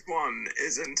 Matrix 1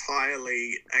 is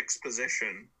entirely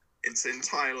exposition. It's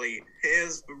entirely,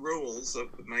 here's the rules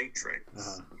of the Matrix.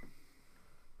 Uh-huh.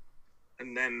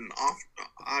 And then after,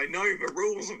 I know the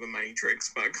rules of the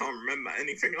Matrix, but I can't remember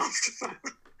anything after that.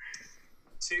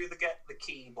 2 to get the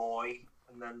key boy,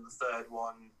 and then the 3rd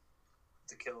one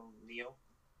to kill Neo.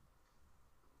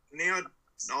 Neo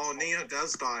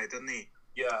does die, doesn't he?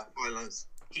 Yeah. Spoilers.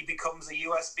 He becomes a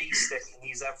USB stick, and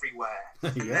he's everywhere.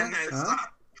 And Yeah. then there's Huh?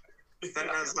 that. Then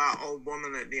there's that old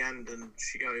woman at the end, and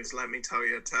she goes, "Let me tell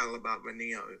you a tale about the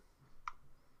Neo,"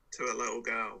 to a little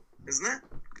girl, isn't it?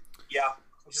 Yeah.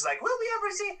 She's like, will we ever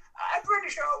see? I'm pretty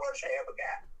sure we'll see him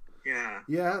again. Yeah.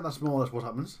 Yeah, that's more or less what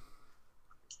happens.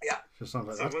 Yeah. Just sounds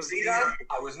like So that. was See Neo, that?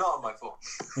 I was not on my phone.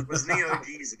 was Neo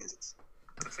Jesus?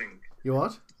 I think You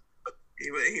what?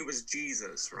 he was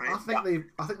Jesus, right? I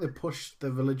think they pushed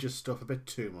the religious stuff a bit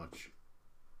too much.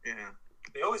 Yeah.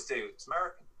 They always do. It's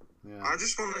American. Yeah. I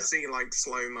just want to see like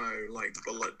slow mo, like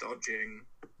bullet dodging.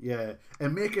 Yeah,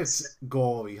 and make it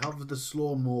gory. Have the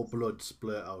slow mo blood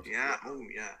splurt out. Yeah. Oh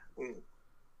yeah. Oh.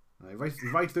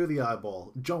 Right through the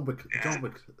eyeball. John Wick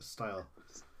style.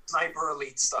 Sniper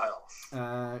Elite style.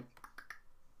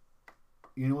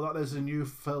 You know that there's a new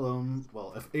film,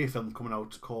 well, a film coming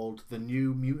out called The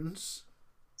New Mutants.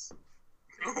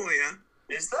 Oh yeah.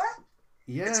 Is there?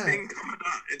 Yeah. It's been coming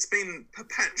out. It's been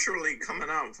perpetually coming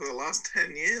out for the last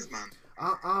 10 years, man.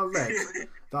 I read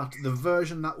that the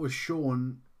version that was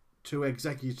shown to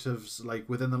executives like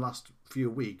within the last few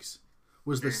weeks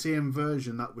was the same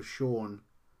version that was shown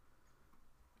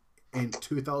in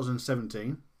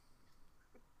 2017.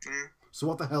 Yeah. So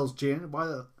what the hell's changed?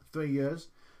 Why 3 years?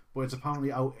 But it's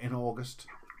apparently out in August.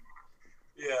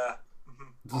 Yeah.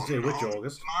 Doesn't say which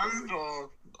August. Demand or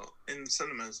in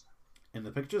cinemas? In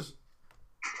the pictures.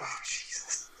 Oh,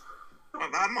 Jesus.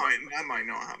 Well, that might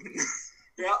not happen.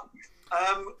 Yeah.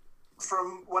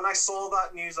 From when I saw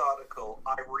that news article,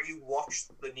 I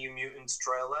re-watched the New Mutants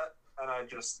trailer,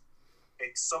 and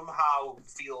it somehow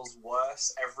feels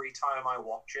worse every time I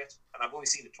watch it, and I've only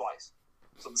seen it twice.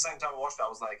 So the second time I watched it, I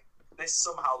was like, this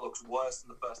somehow looks worse than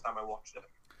the first time I watched it.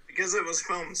 Because it was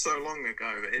filmed so long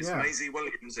ago. It's Yeah. Maisie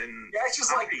Williams in Yeah, it's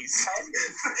just Puppies. like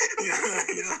 10.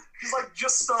 yeah. It's like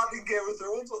just starting Game of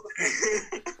Thrones. What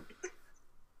the fuck?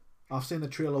 I've seen the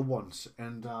trailer once,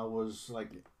 and I was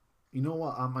like, you know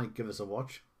what? I might give this a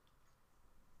watch.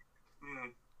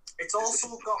 It's also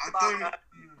got I that.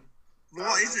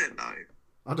 What is it though?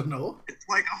 I don't know. It's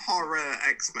like a horror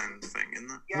X-Men thing,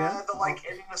 isn't it? Yeah, the like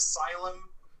in an asylum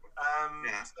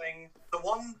Yeah. thing. The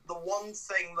one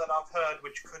thing that I've heard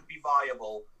which could be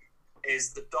viable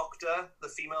is the doctor, the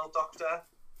female doctor,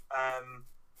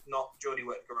 not Jodie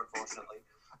Whittaker, unfortunately.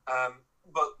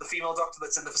 But the female doctor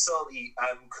that's in the facility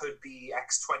could be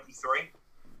X-23.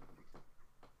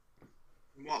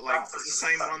 What, like the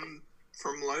same one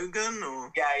from Logan,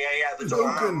 or? Yeah. The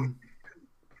Logan.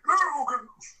 Logan.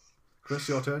 Chris,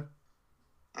 your turn.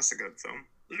 That's a good film.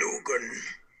 Logan.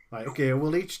 Right. Okay.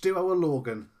 We'll each do our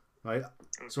Logan. Right.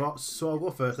 So I'll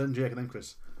go first, then Jake, and then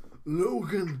Chris.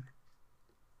 Logan.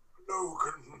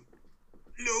 Logan.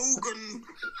 Logan.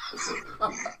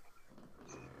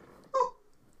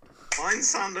 Mine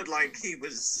sounded like he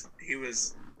was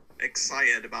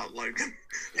excited about Logan.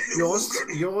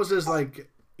 Yours is like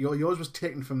yours was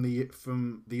taken from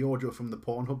the audio from the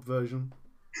Pornhub version.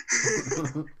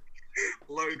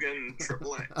 Logan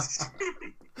Triple X.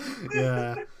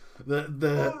 Yeah,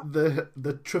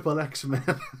 the Triple X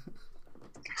man.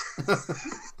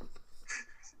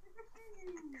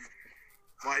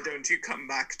 Why don't you come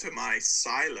back to my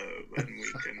silo and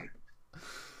we can...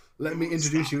 Let me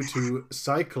introduce you to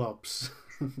Cyclops.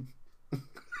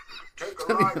 Take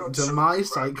a ride on To my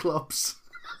Cyclops.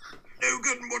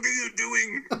 Logan, what are you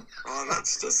doing? Oh,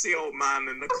 that's just the old man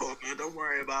in the corner. Don't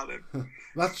worry about him.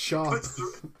 That's sharp.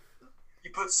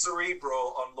 You put Cerebro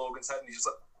on Logan's head and he's just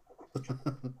like...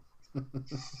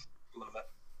 Love it.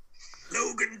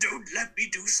 Logan, don't let me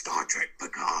do Star Trek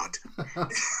Picard.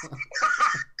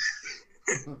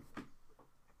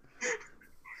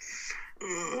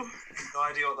 No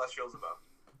idea what that show's about.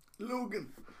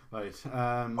 Logan. Right.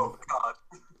 Oh,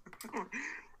 God.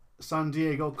 San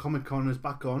Diego Comic Con is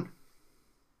back on.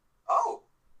 Oh.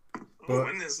 But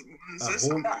when's this?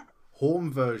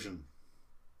 Home version.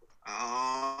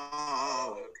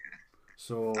 Oh, okay.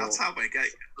 So that's how they get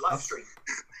you. Live stream.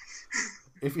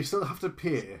 If you still have to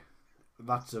pay,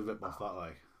 that's a rip off that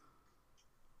like.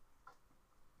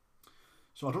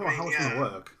 So I don't know how it's gonna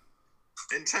work.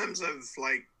 In terms of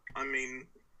like, I mean,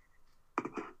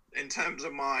 in terms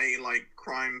of my like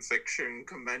crime fiction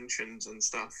conventions and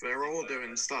stuff, they're all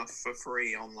doing stuff for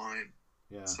free online.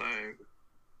 Yeah. So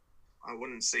I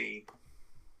wouldn't see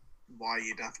why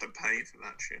you'd have to pay for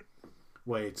that shit.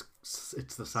 Wait,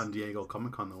 it's the San Diego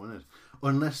Comic Con though, isn't it?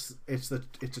 Unless it's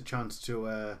a chance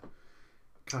to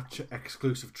catch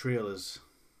exclusive trailers.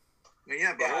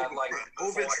 Yeah, but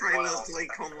all the trailers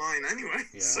leak online anyway.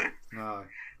 Yeah. So. No.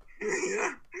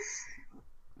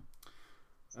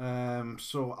 Yeah.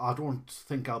 So I don't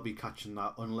think I'll be catching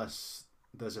that unless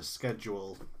there's a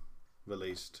schedule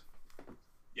released.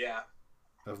 Yeah.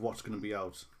 Of what's going to be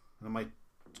out. I might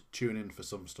tune in for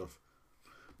some stuff.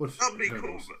 But that'd be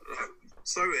cool.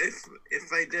 So if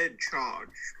they did charge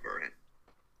for it,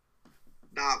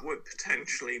 that would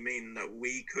potentially mean that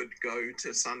we could go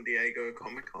to San Diego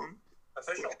Comic Con.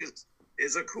 Official. Which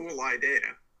is a cool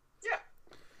idea. Yeah.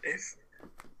 If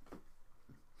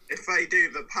they do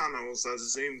the panels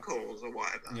as Zoom calls or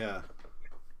whatever. Yeah.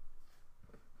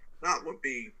 That would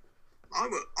be. I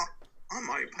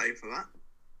might pay for that.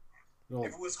 Well,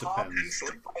 if it was depends.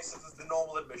 half the price of the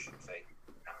normal admission fee.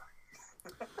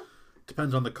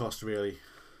 Depends on the cost, really.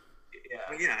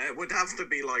 Yeah. Yeah, it would have to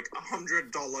be like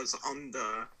 $100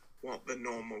 under what the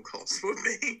normal cost would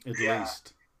be. At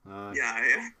least.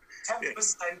 Yeah.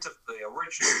 10% of the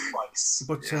original price.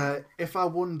 But if I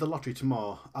won the lottery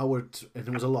tomorrow, I would, and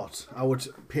it was a lot, I would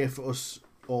pay for us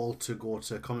all to go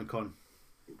to Comic Con.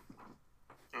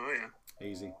 Oh, yeah.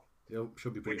 Easy. It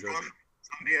should be pretty Which good. one?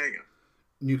 San Diego.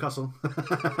 Newcastle.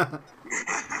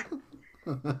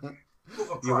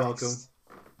 You're welcome.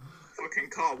 Fucking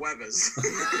Carl Weathers.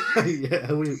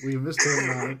 Yeah, we missed him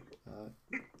now.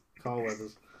 Carl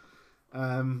Weathers.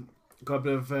 Got a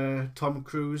bit of Tom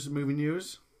Cruise movie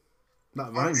news.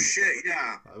 That rhymes. Oh shit,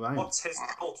 yeah. That rhymes. What's his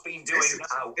cult been doing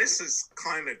now? This is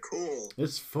kind of cool.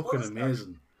 It's fucking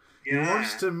amazing. Yeah. He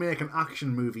wants to make an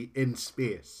action movie in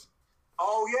space.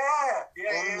 Oh yeah.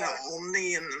 On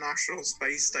the International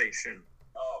Space Station.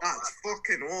 Oh, that's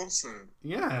fucking awesome.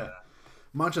 Yeah.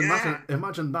 Imagine that.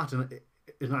 Imagine that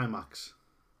in IMAX.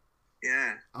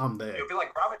 Yeah. I'm there. It'll be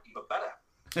like Gravity, but better.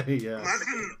 Yeah.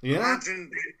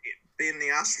 Imagine being the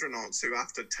astronauts who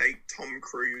have to take Tom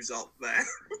Cruise up there.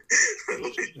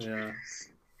 Yeah.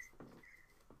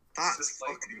 That's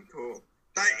fucking cool.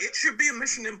 It should be a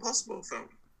Mission Impossible film.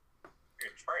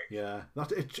 Yeah.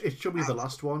 It should be the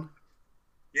last one.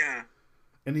 Yeah.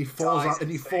 And he falls out.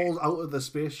 And he falls out of the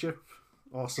spaceship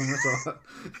or something like that.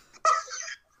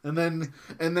 And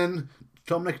then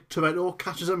Dominic Toretto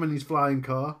catches him in his flying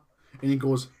car, and he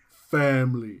goes,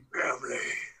 "Family."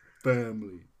 And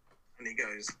he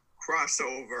goes,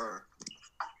 "Crossover."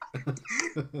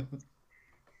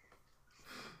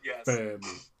 Yes.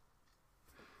 Family.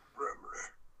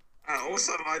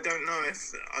 Also, I don't know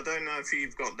if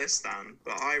you've got this down,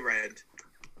 but I read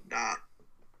that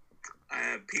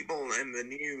people in the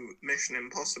new Mission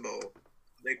Impossible,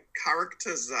 the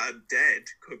characters that are dead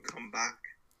could come back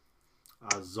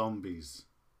as zombies.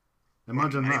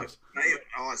 Imagine that.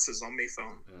 Oh, it's a zombie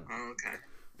film. Yeah. Oh, okay.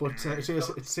 But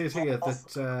it says here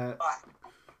that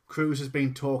Cruise has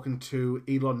been talking to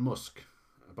Elon Musk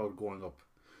about going up.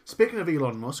 Speaking of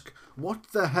Elon Musk,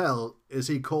 what the hell is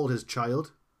he called his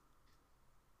child?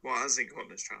 What has he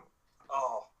called his child?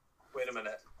 Oh, wait a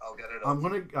minute. I'll get it up. I'm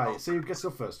gonna. Right, see who gets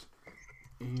up first.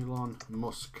 Elon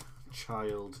Musk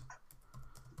child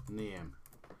name.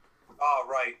 Oh,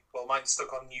 right. Well, mine's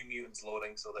stuck on New Mutants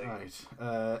loading, so they.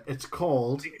 Right. It's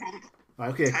called. He called Right,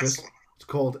 okay, Chris. Tesla. It's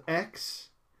called XAE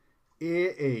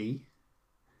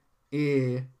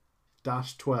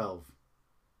A-12.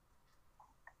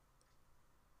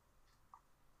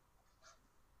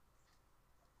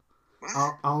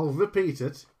 What? I'll repeat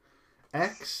it.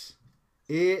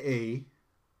 XAE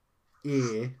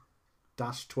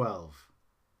A-12.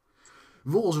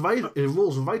 Rolls right. It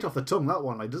rolls right off the tongue. That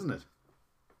one, like, doesn't it?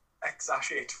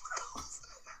 X-8.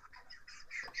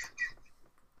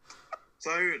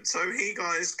 So he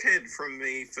got his kid from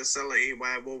the facility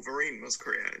where Wolverine was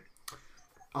created.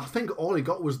 I think all he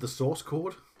got was the source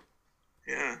code.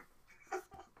 Yeah.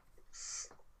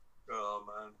 Oh,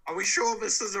 man. Are we sure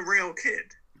this is a real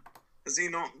kid? Has he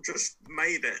not just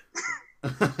made it?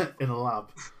 In a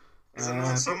lab. Is it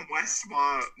not some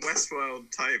Westworld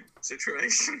type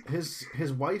situation?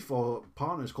 His wife or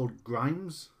partner is called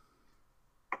Grimes.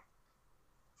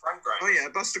 Frank Grimes. Oh yeah,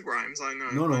 Buster Grimes, I know.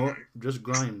 No, just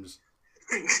Grimes.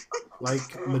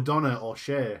 Like Madonna or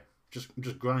Cher. Just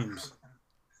Grimes.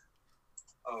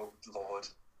 Oh, Lord.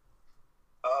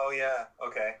 Oh, yeah.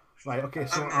 Okay. Right, okay,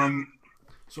 so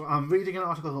I'm reading an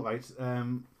article, right?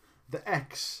 The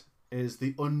X is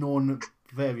the unknown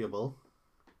variable.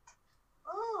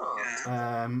 Oh.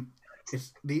 Yeah.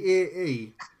 It's the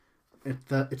AE.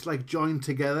 It's like joined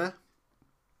together,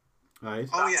 right?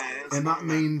 Oh yeah. it's And that not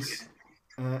means,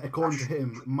 according to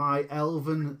him, my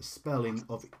elven spelling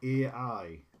of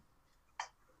AI.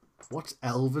 What's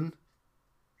elven?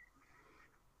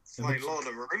 It's like Lord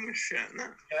of the Rings shit, isn't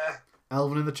it? Yeah.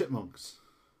 Elven and the Chipmunks.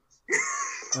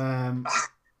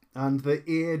 And the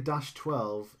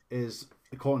A-12 is,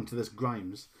 according to this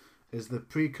Grimes, is the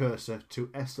precursor to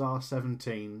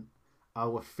SR-17,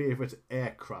 our favourite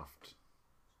aircraft.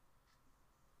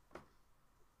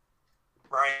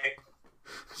 Right.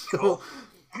 So,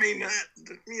 I mean,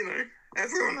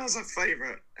 everyone has a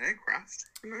favourite aircraft,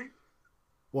 you know?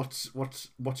 what's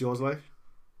yours like?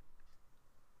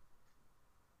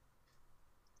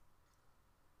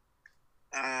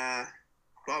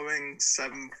 Boeing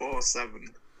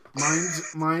 747.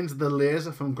 Mine's the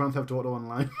laser from Grand Theft Auto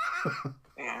Online.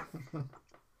 Yeah.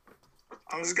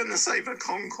 I was gonna say the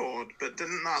Concorde, but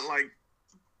didn't that like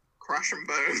crash and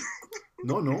burn?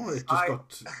 No, it just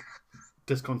got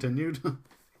discontinued.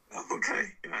 Okay,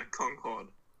 yeah, Concorde.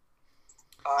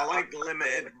 I like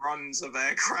limited runs of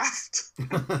aircraft.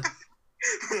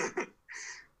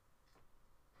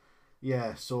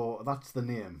 Yeah, so that's the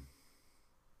name.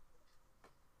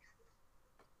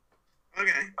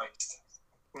 Okay, Right.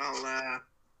 well,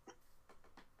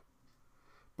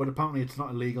 But apparently it's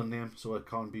not a legal name, so it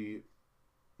can't be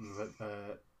It's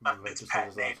registered pet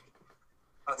as name. that.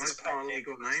 That's what's his pet our name.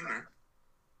 legal name there?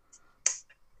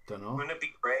 Don't know. Wouldn't it be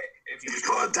great if you It's just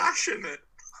got a dash in it.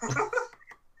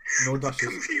 No dashes.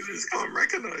 Computers can't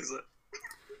recognise it.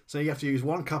 So you have to use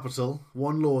one capital,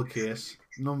 one lowercase,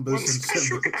 numbers One and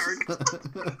special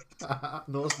symbols.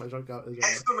 No special characters. Yeah.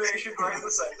 exclamation right in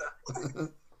the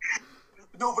centre?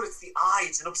 No, but it's the I.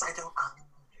 It's an upside down I.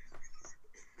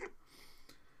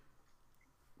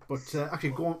 But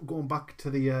actually, going back to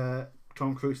the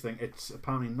Tom Cruise thing, it's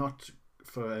apparently not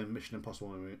for a Mission Impossible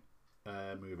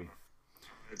movie.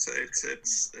 It's a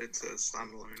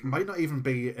standalone. Might not even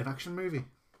be an action movie.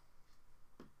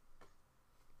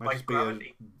 Might Like just be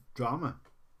Gravity. a drama.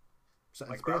 Set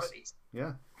in Like space. Gravity.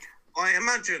 Yeah. I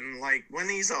imagine, like, when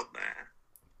he's up there,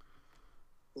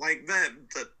 like,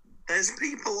 there's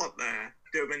people up there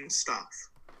doing stuff.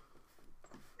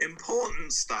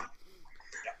 Important stuff.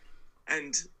 Yeah.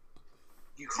 And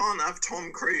you can't have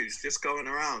Tom Cruise just going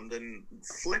around and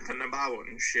flipping about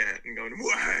and shit and going,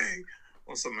 way,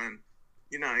 or something.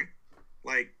 You know?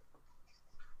 Like,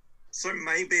 so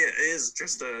maybe it is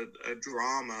just a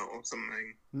drama or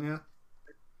something. Yeah.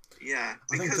 Yeah.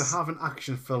 I think to Because, have an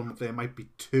action film up there might be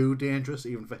too dangerous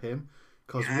even for him.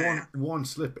 Because Yeah. one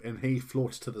slip and he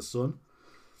floats to the sun.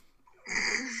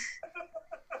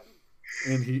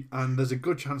 and there's a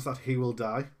good chance that he will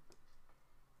die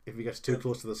if he gets too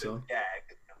close to the sun. Yeah.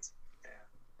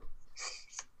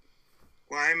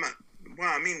 well,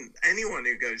 I mean, anyone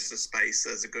who goes to space,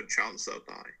 there's a good chance they'll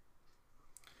die.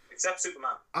 Except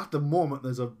Superman. At the moment,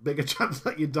 there's a bigger chance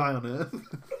that you die on Earth.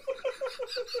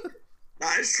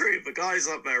 That is true. The guys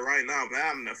up there right now, they're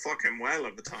having a fucking whale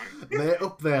of a time. They're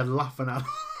up there laughing at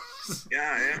us.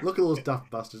 Yeah. Look at those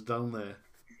daft bastards down there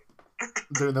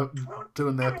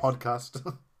doing their podcast.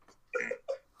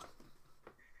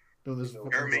 doing this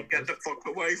fucking Jeremy, get podcast. the fuck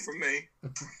away from me.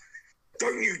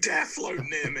 Don't you dare float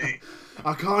near me.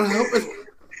 I can't help it.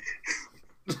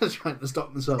 I'm trying to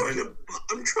stop myself.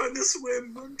 I'm trying to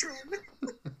swim. I'm trying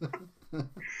to...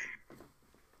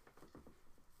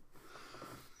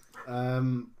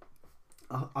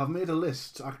 I've made a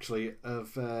list actually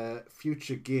of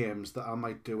future games that I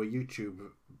might do a YouTube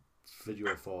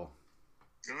video for.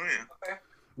 Oh yeah. Okay.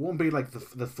 Won't be like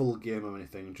the full game or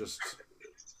anything, just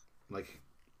like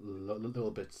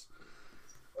little bits.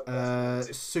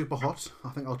 Super Hot. I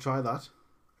think I'll try that.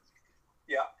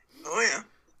 Yeah. Oh yeah.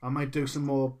 I might do some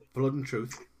more Blood and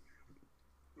Truth,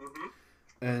 Mm-hmm.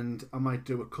 and I might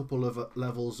do a couple of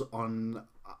levels on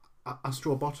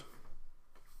Astrobot.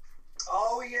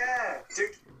 Oh yeah,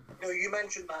 dude. You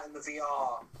mentioned that in the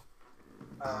VR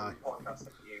Aye. podcast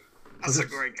that you. That's a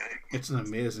it's- great game. It's an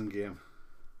amazing game.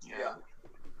 Yeah.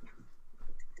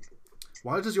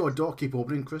 Why does your door keep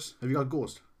opening, Chris? Have you got a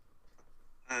ghost?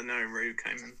 No, Rue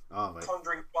came in. Oh, right.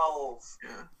 Conjuring 12.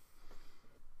 Yeah.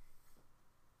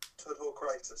 Total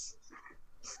Crisis.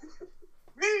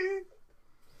 I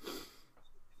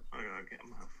gotta get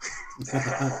him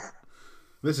out.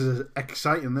 This is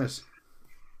exciting, this.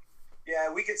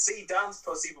 Yeah, we can see Dan's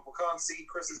pussy, but we can't see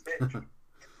Chris's bitch.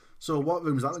 So what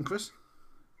room's that then, Chris?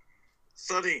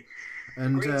 Study.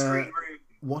 And Green screen room.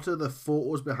 what are the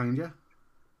photos behind you?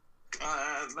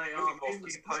 They are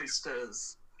movie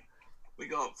posters. We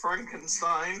got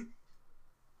Frankenstein,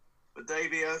 The Day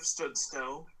the Earth Stood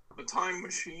Still, The Time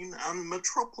Machine, and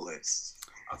Metropolis.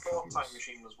 I thought Time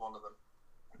Machine was one of them.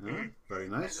 Yeah, very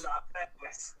nice. Isn't that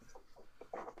Bethleth?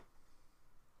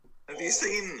 Have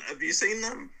you seen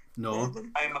them? All No, of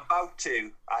them? I am about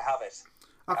to. I have it.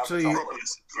 actually, Metropolis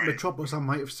is great. Metropolis I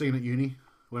might have seen at uni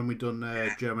when we done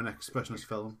German expressionist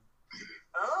film.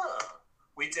 Ah.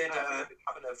 We did Cabinet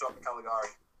of Dr. Caligari.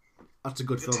 That's a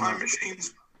good The film. Time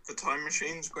that.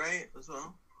 Machine's great as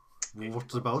well.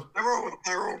 What's it about? They're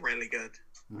all really good.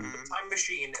 Time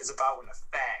Machine is about an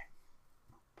affair.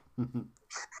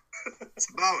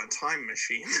 It's about a time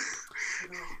machine.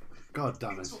 God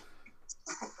damn it.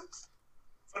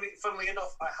 Funnily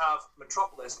enough, I have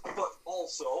Metropolis, but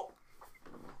also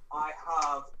I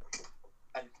have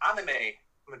an anime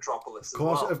Metropolis as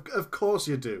well. Of course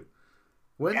you do.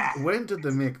 When did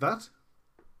they make that?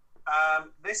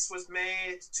 This was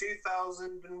made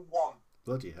 2001.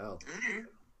 Bloody hell.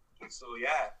 So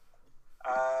yeah,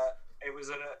 it was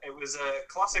a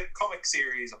classic comic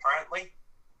series apparently,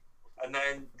 and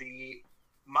then the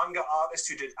manga artist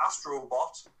who did Astro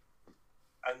Bot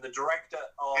and the director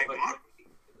of Wait, what?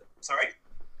 Sorry,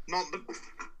 Not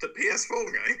the PS4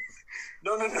 game.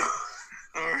 no,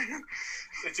 Alright.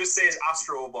 it just says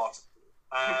Astro Bot,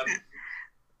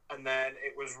 and then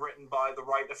it was written by the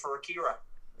writer for Akira.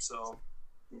 So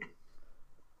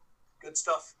good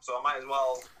stuff. So I might as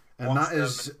well. And watch that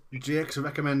is Jake's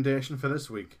recommendation for this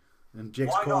week. And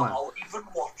Jake's Why Corner. not? I'll even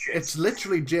watch it. It's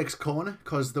literally Jake's Corner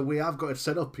because the way I've got it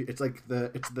set up, it's like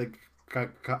the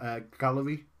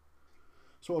gallery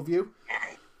sort of view.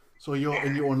 So you're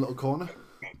in your own little corner.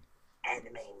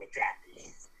 Anime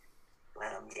Metropolis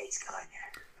from Jake's Corner.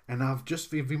 And I've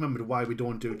just remembered why we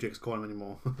don't do Jake's Corner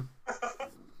anymore.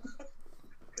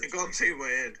 It got too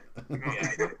weird.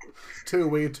 Yeah. Too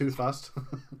weird, too fast.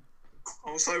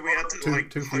 Also, we had to Too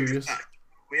hose furious.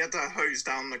 we had to hose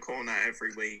down the corner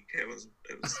every week. It was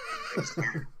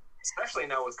terrible. Especially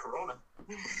now with Corona.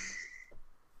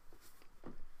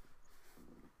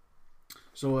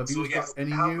 So have you got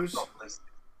any news? Hope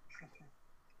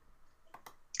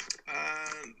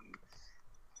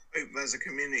there's a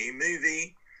community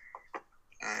movie.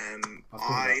 I'll cover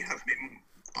I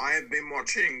that. have been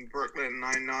watching Brooklyn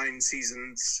Nine-Nine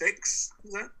season 6.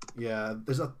 Is that? Yeah,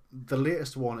 the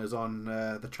latest one is on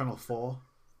the Channel 4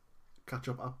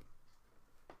 catch-up app.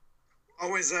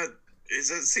 Oh, is that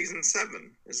season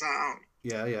 7? Is that out?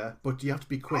 Yeah, but you have to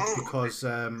be quick Oh. because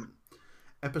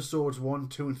episodes 1,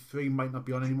 2, and 3 might not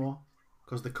be on anymore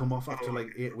because they come off after Oh.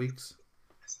 like 8 weeks.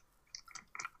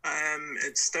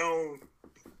 It's still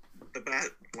the best,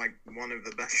 like one of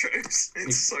the best shows.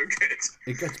 It's so good.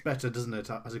 It gets better, doesn't it,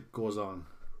 as it goes on?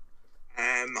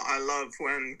 I love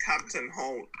when Captain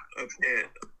Holt appeared.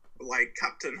 Like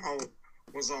Captain Holt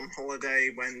was on holiday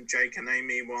when Jake and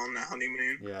Amy were on their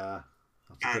honeymoon, Yeah,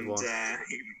 that's a good and one.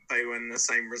 they were in the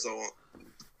same resort.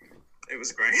 It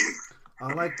was great.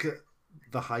 I like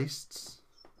the heists.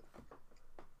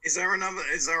 Is there a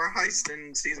heist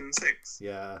in season 6?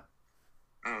 Yeah,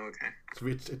 Oh, okay.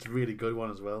 it's a really good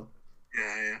one as well.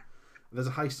 Yeah. There's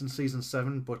a heist in season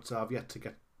 7, but I've yet to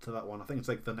get to that one. I think it's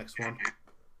like the next one.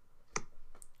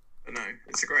 But no,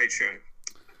 it's a great show.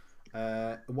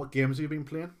 What games have you been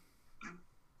playing?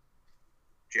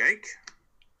 Jake?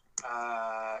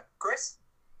 Chris?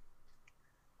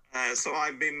 So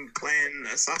I've been playing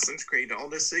Assassin's Creed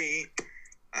Odyssey.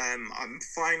 I'm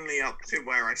finally up to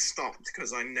where I stopped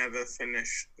because I never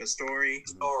finished the story.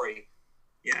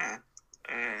 Yeah.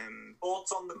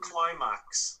 Thoughts on the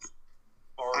climax?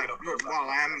 Or I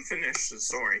haven't finished the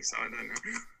story, so I don't know.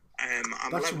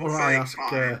 I'm That's level what I ask.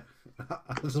 35.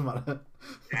 Doesn't matter.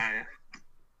 Yeah.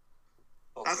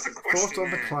 That's a Thoughts question.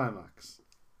 on the climax?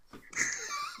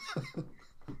 I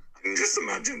can just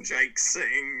imagine Jake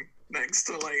sitting next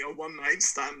to like a one night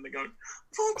stand and going,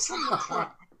 "Thoughts on the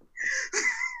climax?"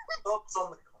 Thoughts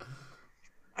on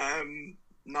the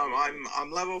No,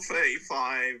 I'm level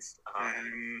 35.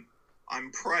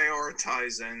 I'm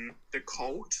prioritizing the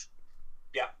cult.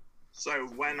 Yeah. So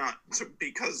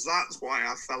because that's why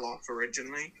I fell off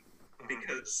originally,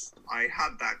 because I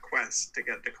had that quest to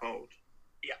get the cult.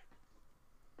 Yeah.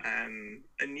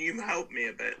 And you helped me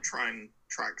a bit try and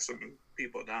track some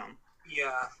people down.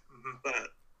 Yeah.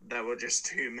 But there were just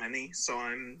too many, so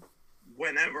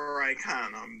whenever I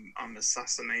can, I'm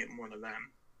assassinating one of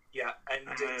them. Yeah, and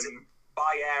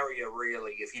by area,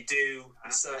 really. If you do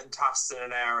certain tasks in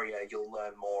an area, you'll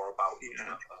learn more about each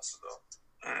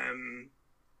person.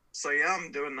 So yeah,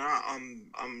 I'm doing that.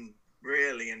 I'm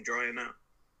really enjoying it.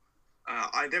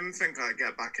 I didn't think I'd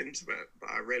get back into it, but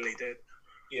I really did.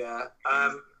 Yeah,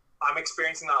 I'm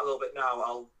experiencing that a little bit now.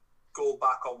 I'll go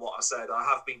back on what I said. I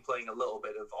have been playing a little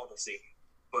bit of Odyssey,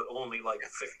 but only like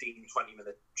 15,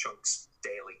 20-minute chunks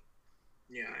daily.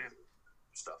 Yeah.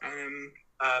 Stuff.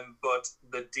 But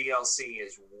the DLC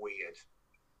is weird.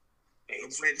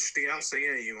 Which DLC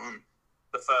are you on?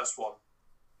 The first one.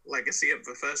 Legacy of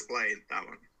the First Blade, that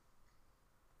one.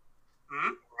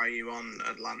 Or are you on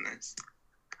Atlantis?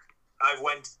 I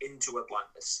went into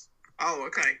Atlantis. Oh,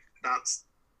 okay. That's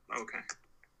okay.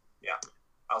 Yeah.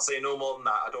 I'll say no more than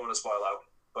that. I don't want to spoil out,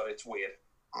 but it's weird.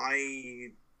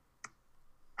 I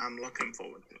am looking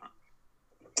forward to that.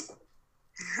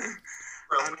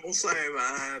 And also,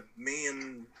 me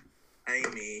and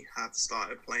Amy have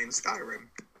started playing Skyrim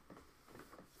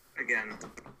again,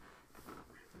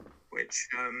 which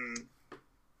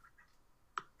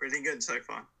pretty good so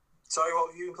far. Sorry,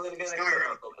 what have you been playing again?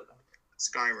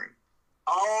 Skyrim.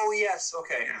 Oh yes,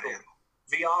 okay. Yeah, cool. yeah.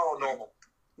 VR or normal?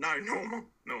 No, normal.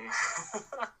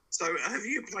 So, have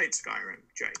you played Skyrim,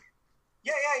 Jake?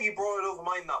 Yeah, you brought it over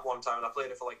mine that one time, and I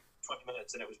played it for like 20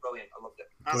 minutes, and it was brilliant. I loved it.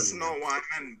 That's not what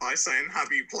I meant by saying,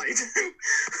 have you played it?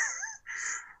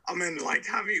 I mean, like,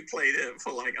 have you played it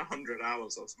for like 100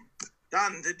 hours or something?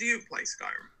 Dan, did you play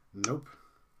Skyrim? Nope.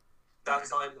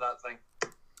 Dan's not into that thing.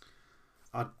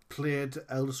 I played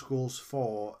Elder Scrolls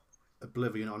 4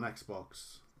 Oblivion on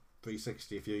Xbox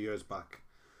 360 a few years back,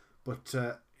 but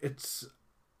it's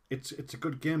a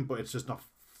good game, but it's just not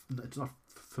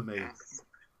for me. Yeah.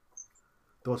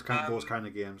 Those kind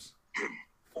of games.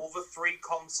 Over 3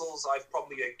 consoles, I've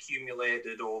probably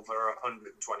accumulated over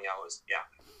 120 hours. Yeah.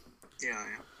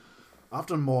 I've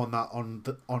done more than that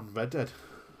on Red Dead.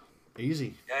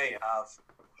 Easy. Yeah, you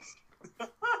have.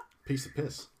 Piece of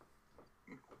piss.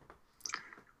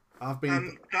 I've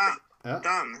been.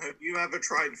 Dan, have you ever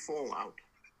tried Fallout?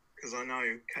 Because I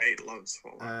know Kate loves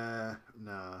Fallout.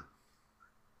 Nah.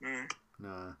 No.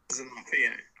 Nah. Isn't that for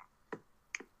you?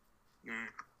 No.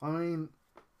 I mean,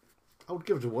 I would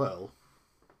give it a whirl,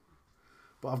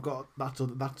 but I've got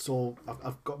that's all.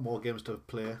 I've got more games to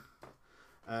play.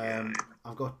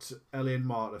 I've got Alien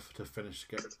Martyr to finish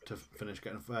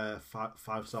getting 5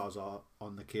 stars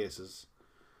on the cases.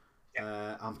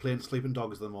 I'm playing Sleeping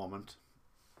Dogs at the moment.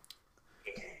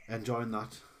 Enjoying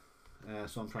that.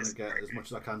 So I'm trying to get as much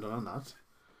as I can done on that.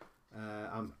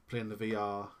 I'm playing the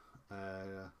VR.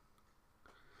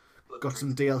 Got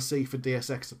some DLC for Deus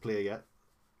Ex to play yet.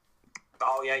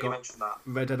 Oh yeah, you mentioned that.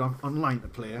 Red Dead Online to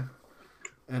play.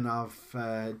 And I've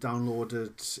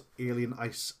downloaded Alien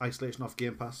Isolation off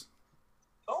Game Pass.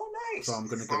 Oh, nice. So I'm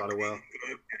going to give that a whirl.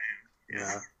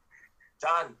 Yeah.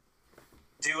 Dan,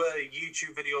 do a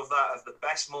YouTube video of that of the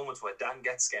best moments where Dan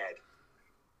gets scared.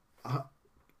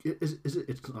 Is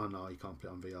it? Oh no, you can't play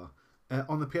it on VR.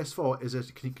 On the PS4, is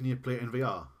it? Can you play it in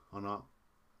VR or not?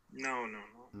 No.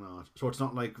 No. So it's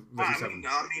not like Resident 7.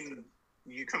 I mean,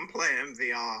 you can play it in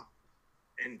VR.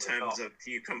 In terms of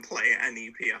you can play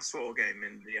any PS4 game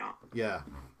in VR. Yeah.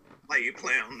 Like you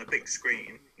play it on the big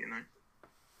screen, you know.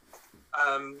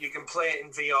 You can play it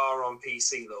in VR on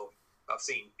PC though. I've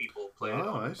seen people play it.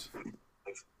 On, right.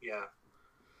 Yeah.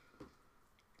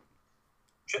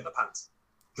 Shit the pants.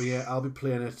 But yeah, I'll be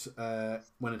playing it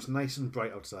when it's nice and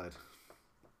bright outside.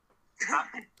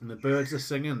 And the birds are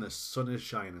singing, the sun is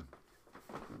shining.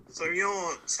 So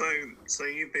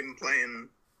you've been playing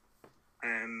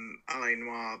LA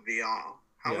Noire VR.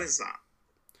 How is that?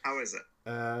 How is it?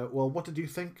 Well, what did you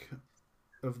think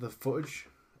of the footage?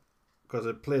 Because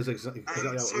it plays exactly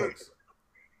how it looks.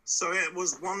 So it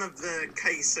was one of the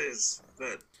cases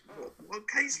that... What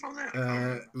case was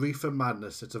it? Reefer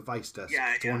Madness. It's a Vice desk.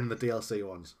 It's one of the DLC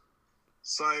ones.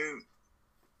 So... I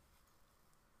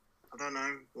don't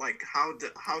know. Like, how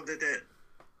did it...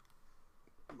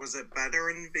 Was it better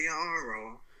in VR,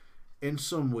 or...? In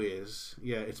some ways,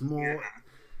 yeah. It's more...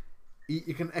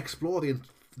 You can explore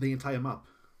the entire map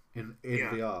in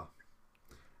VR.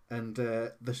 And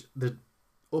the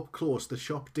up close, the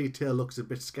shop detail looks a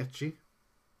bit sketchy.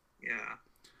 Yeah.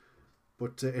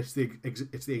 But it's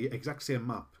the exact same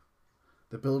map.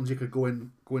 The buildings you could go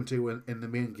into in the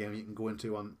main game, you can go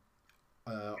into on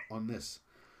this.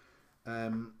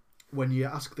 When you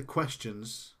ask the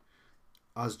questions,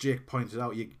 as Jake pointed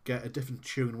out, you get a different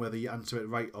tune whether you answer it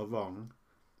right or wrong.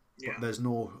 Yeah. But there's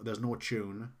no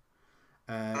tune.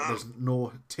 There's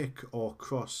no tick or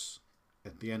cross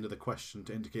at the end of the question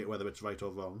to indicate whether it's right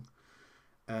or wrong.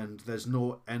 And there's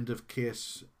no end of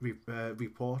case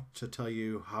report to tell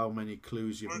you how many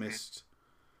clues you've missed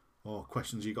or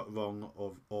questions you got wrong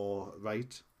or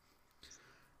right.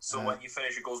 So when you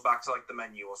finish, it goes back to like the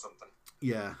menu or something.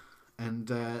 Yeah, and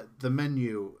the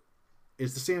menu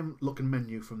is the same looking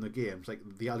menu from the games, like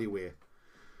the alleyway.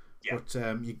 Yeah.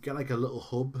 But you get like a little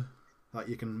hub that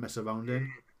you can mess around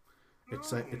in.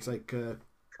 It's like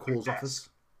Cole's office.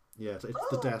 Yeah, it's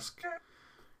the desk.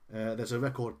 There's a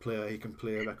record player you can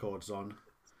play records on.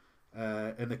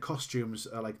 And the costumes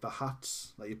are like the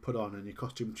hats that you put on, and your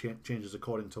costume changes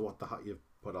according to what the hat you've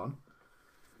put on.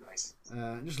 Nice.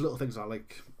 Just little things I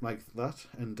like that.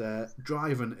 And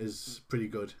driving is pretty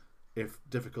good, if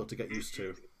difficult to get used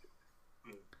to.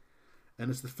 And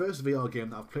it's the first VR game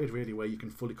that I've played really where you can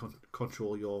fully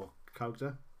control your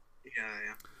character.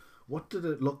 Yeah. What did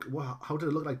it look? How did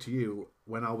it look like to you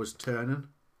when I was turning?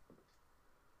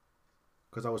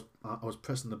 Because I was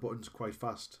pressing the buttons quite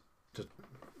fast to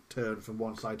turn from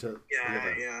one side to the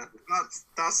other. Yeah.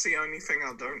 That's the only thing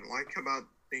I don't like about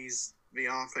these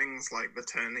VR things. Like the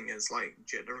turning is like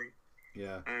jittery.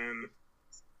 Yeah.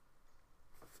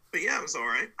 But yeah, it was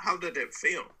alright. How did it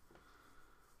feel?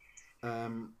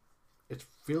 It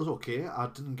feels okay. I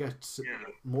didn't get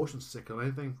motion sick or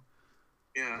anything.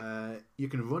 Yeah. You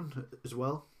can run as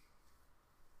well.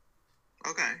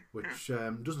 Okay. Which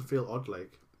doesn't feel odd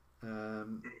like.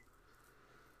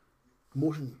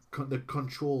 The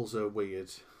controls are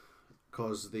weird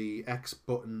because the X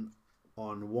button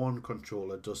on one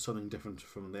controller does something different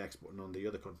from the X button on the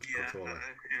other controller.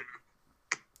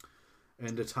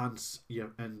 And its hands,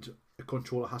 and a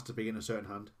controller has to be in a certain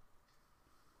hand,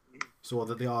 so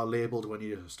that they are labelled when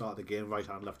you start the game: right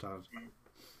hand, left hand.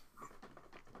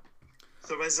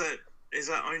 So is it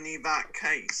only that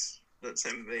case that's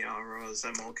in VR, or is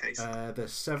there more cases?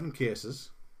 There's 7 cases.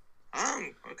 Oh,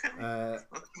 okay.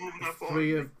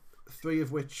 Three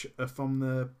of which are from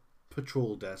the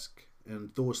patrol desk,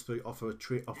 and those 3 offer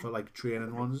like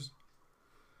training ones.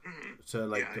 So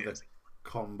like the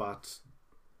combat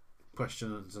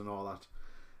questions and all that.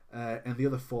 And the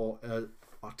other 4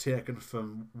 are taken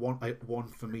from one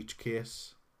from each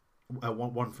case,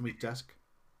 one from each desk.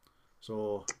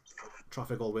 So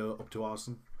traffic all the way up to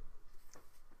Arson.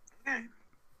 Okay.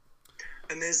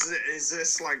 And is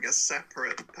this like a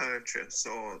separate purchase,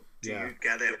 or do you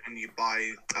get it when you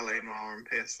buy LA Noire and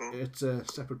PS4? It's a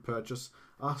separate purchase.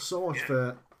 I saw it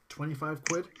for 25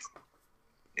 quid.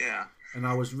 Yeah. And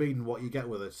I was reading what you get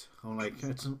with it. I'm like,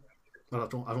 I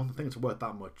don't think it's worth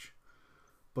that much.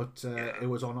 But it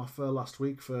was on offer last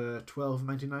week for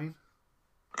 $12.99.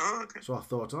 Oh, okay. So I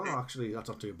thought, actually, that's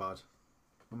not too bad.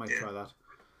 I might try that.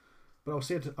 But I was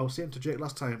saying to Jake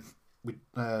last time we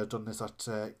done this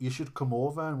that you should come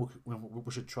over and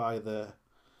we should try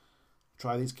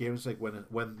these games like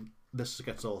when this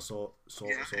gets all sorted.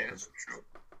 Yeah,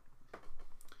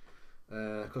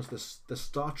 sure. Because the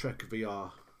Star Trek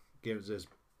VR games is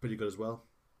pretty good as well.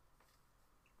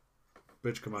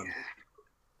 Bridge Command. Yeah.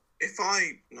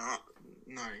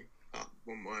 No, that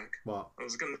wouldn't work. What? I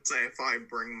was gonna say if I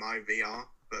bring my VR,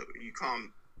 but you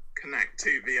can't connect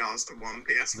 2 VRs to one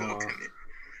PS4, can you?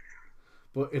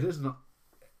 But it is not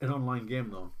an online game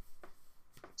though.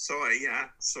 So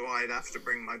I'd have to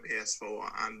bring my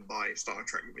PS4 and buy Star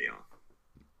Trek VR.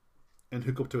 And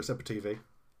hook up to a separate TV.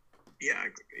 Yeah.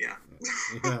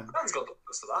 Man's got the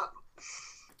numbers for that.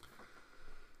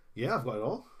 Yeah, I've got it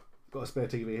all. Got a spare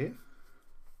TV here.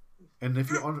 And if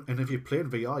you're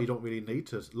playing VR, you don't really need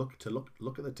to look at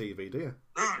the TV, do you?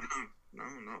 No,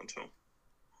 not at all.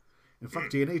 In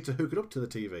fact, do you need to hook it up to the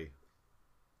TV?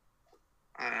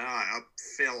 I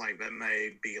feel like there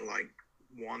may be like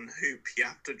one hoop you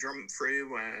have to jump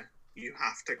through where you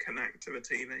have to connect to the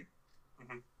TV.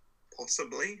 Mm-hmm.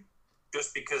 Possibly.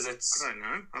 Just because it's I don't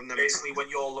know. I've never basically when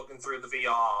you're looking through the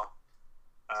VR,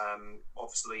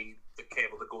 obviously the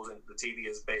cable that goes into the TV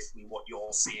is basically what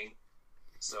you're seeing.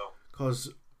 So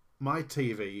because my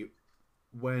TV,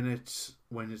 when it's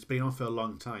been on for a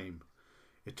long time,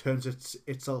 it turns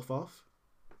itself off.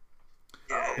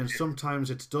 Yeah. And sometimes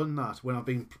it's done that when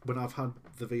I've had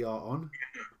the VR on.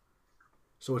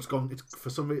 So it's for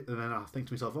some reason, and then I think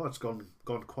to myself, oh, it's gone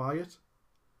quiet.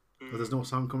 But there's no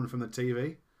sound coming from the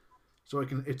TV. So I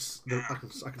can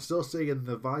still see in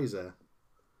the visor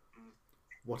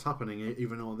what's happening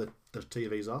even though the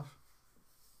TV's off.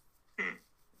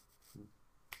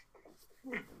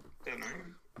 Don't know.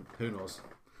 Who knows?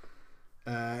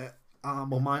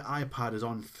 Well, my iPad is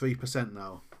on 3%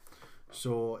 now.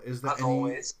 So is there as any?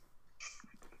 always,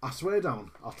 I swear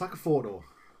down. I'll take a photo.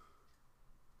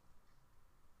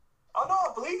 oh no,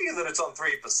 I believe you that it's on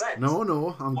 3%. No,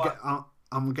 What?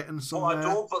 I'm getting some. What I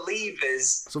don't believe is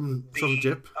some the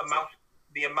dip.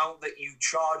 amount that you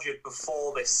charge it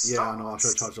before this starts. Yeah, I know. I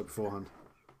should have charged up beforehand.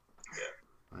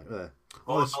 Yeah. Right there.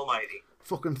 Oh, Oh, this almighty.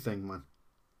 fucking thing, man.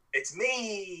 It's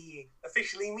me!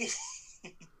 Officially me!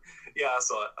 Yeah, I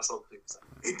saw it. I saw the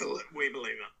 3%. We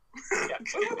believe it. Yeah,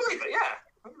 we believe it,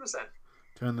 yeah. 100%.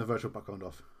 Turn the virtual background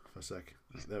off for a sec.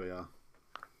 Right, there we are.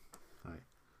 Right.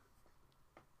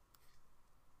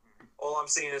 All I'm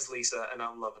seeing is Lisa, and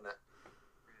I'm loving it.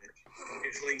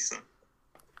 It's Lisa.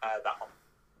 That one.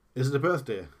 Is it a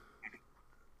birthday?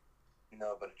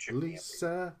 No, but it should be.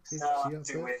 Lisa, it's No, your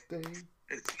do it. birthday.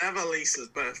 It's never Lisa's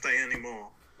birthday anymore.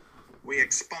 We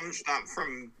expunged that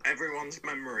from everyone's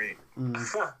memory.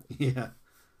 Yeah.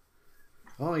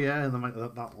 Oh yeah, and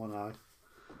that one I.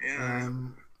 Yeah.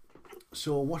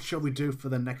 So what shall we do for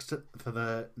the next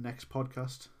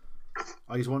podcast?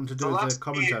 I just wanted to do The the last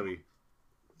commentary.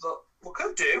 We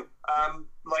could do.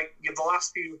 Like the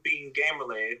last few being game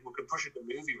related, we could push it to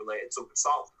movie related, so we could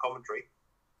start with the commentary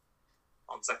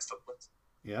on Sextuplets.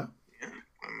 Yeah. Yeah.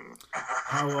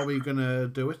 How are we gonna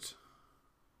do it?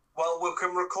 Well, we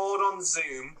can record on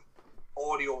Zoom,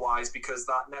 audio-wise, because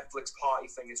that Netflix party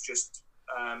thing is just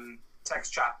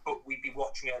text chat, but we'd be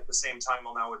watching it at the same time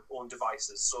on our own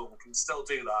devices, so we can still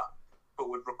do that, but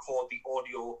we'd record the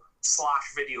audio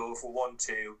 / video if we want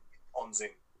to on Zoom.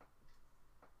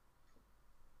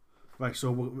 Right,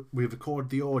 so we record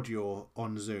the audio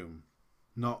on Zoom,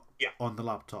 not on the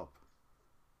laptop.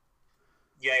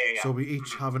 Yeah. So we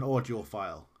each have an audio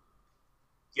file.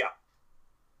 Yeah.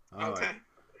 All Okay. right.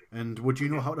 And would you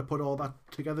know how to put all that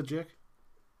together, Jake?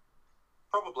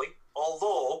 Probably.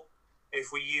 Although,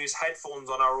 if we use headphones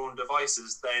on our own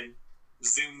devices, then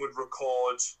Zoom would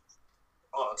record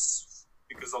us,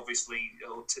 because obviously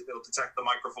it'll detect the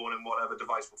microphone in whatever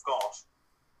device we've got,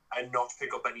 and not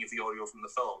pick up any of the audio from the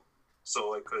film.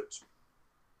 So it could,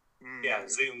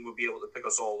 Zoom would be able to pick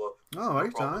us all up. All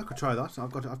right, I could try that.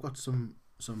 I've got some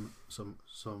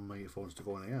earphones to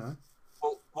go in here.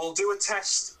 We'll do a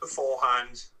test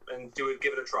beforehand and give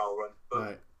it a trial run. But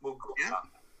Right. we'll go with that.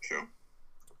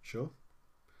 Sure.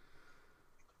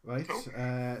 Right. Cool.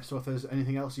 So if there's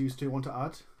anything else you two want to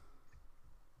add?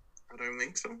 I don't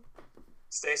think so.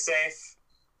 Stay safe.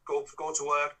 Go to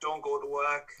work. Don't go to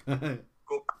work.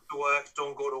 Go to work.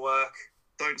 Don't go to work.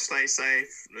 Don't stay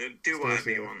safe. Do whatever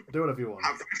you want. Do whatever you want.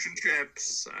 Have fish and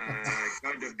chips.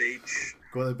 Go to the beach.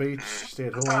 Go to the beach. Stay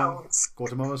at home. Go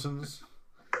to Morrison's.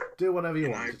 Do whatever you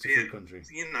want. It's a free country.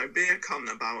 Be a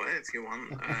cunt about it if you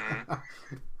want. Look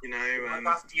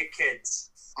after your kids.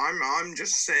 I'm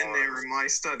just sitting there in my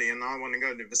study and I want to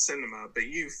go to the cinema, but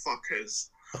you fuckers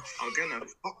are gonna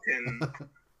fucking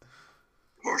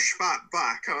push that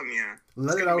back, aren't you?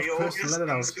 Let it out, Chris. Let it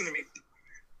out. It's gonna be.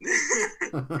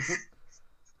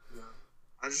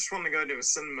 I just want to go to the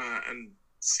cinema and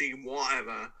see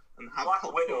whatever and have Black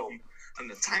popcorn Widow. and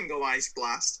the Tango Ice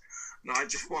Blast, and I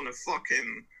just want to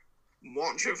fucking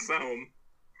watch a film.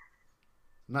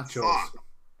 Nachos. Fuck.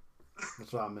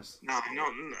 That's what I miss. No,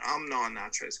 I'm not a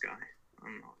nachos guy.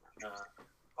 I'm not.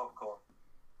 Popcorn.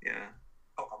 Yeah.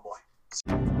 Popcorn boy.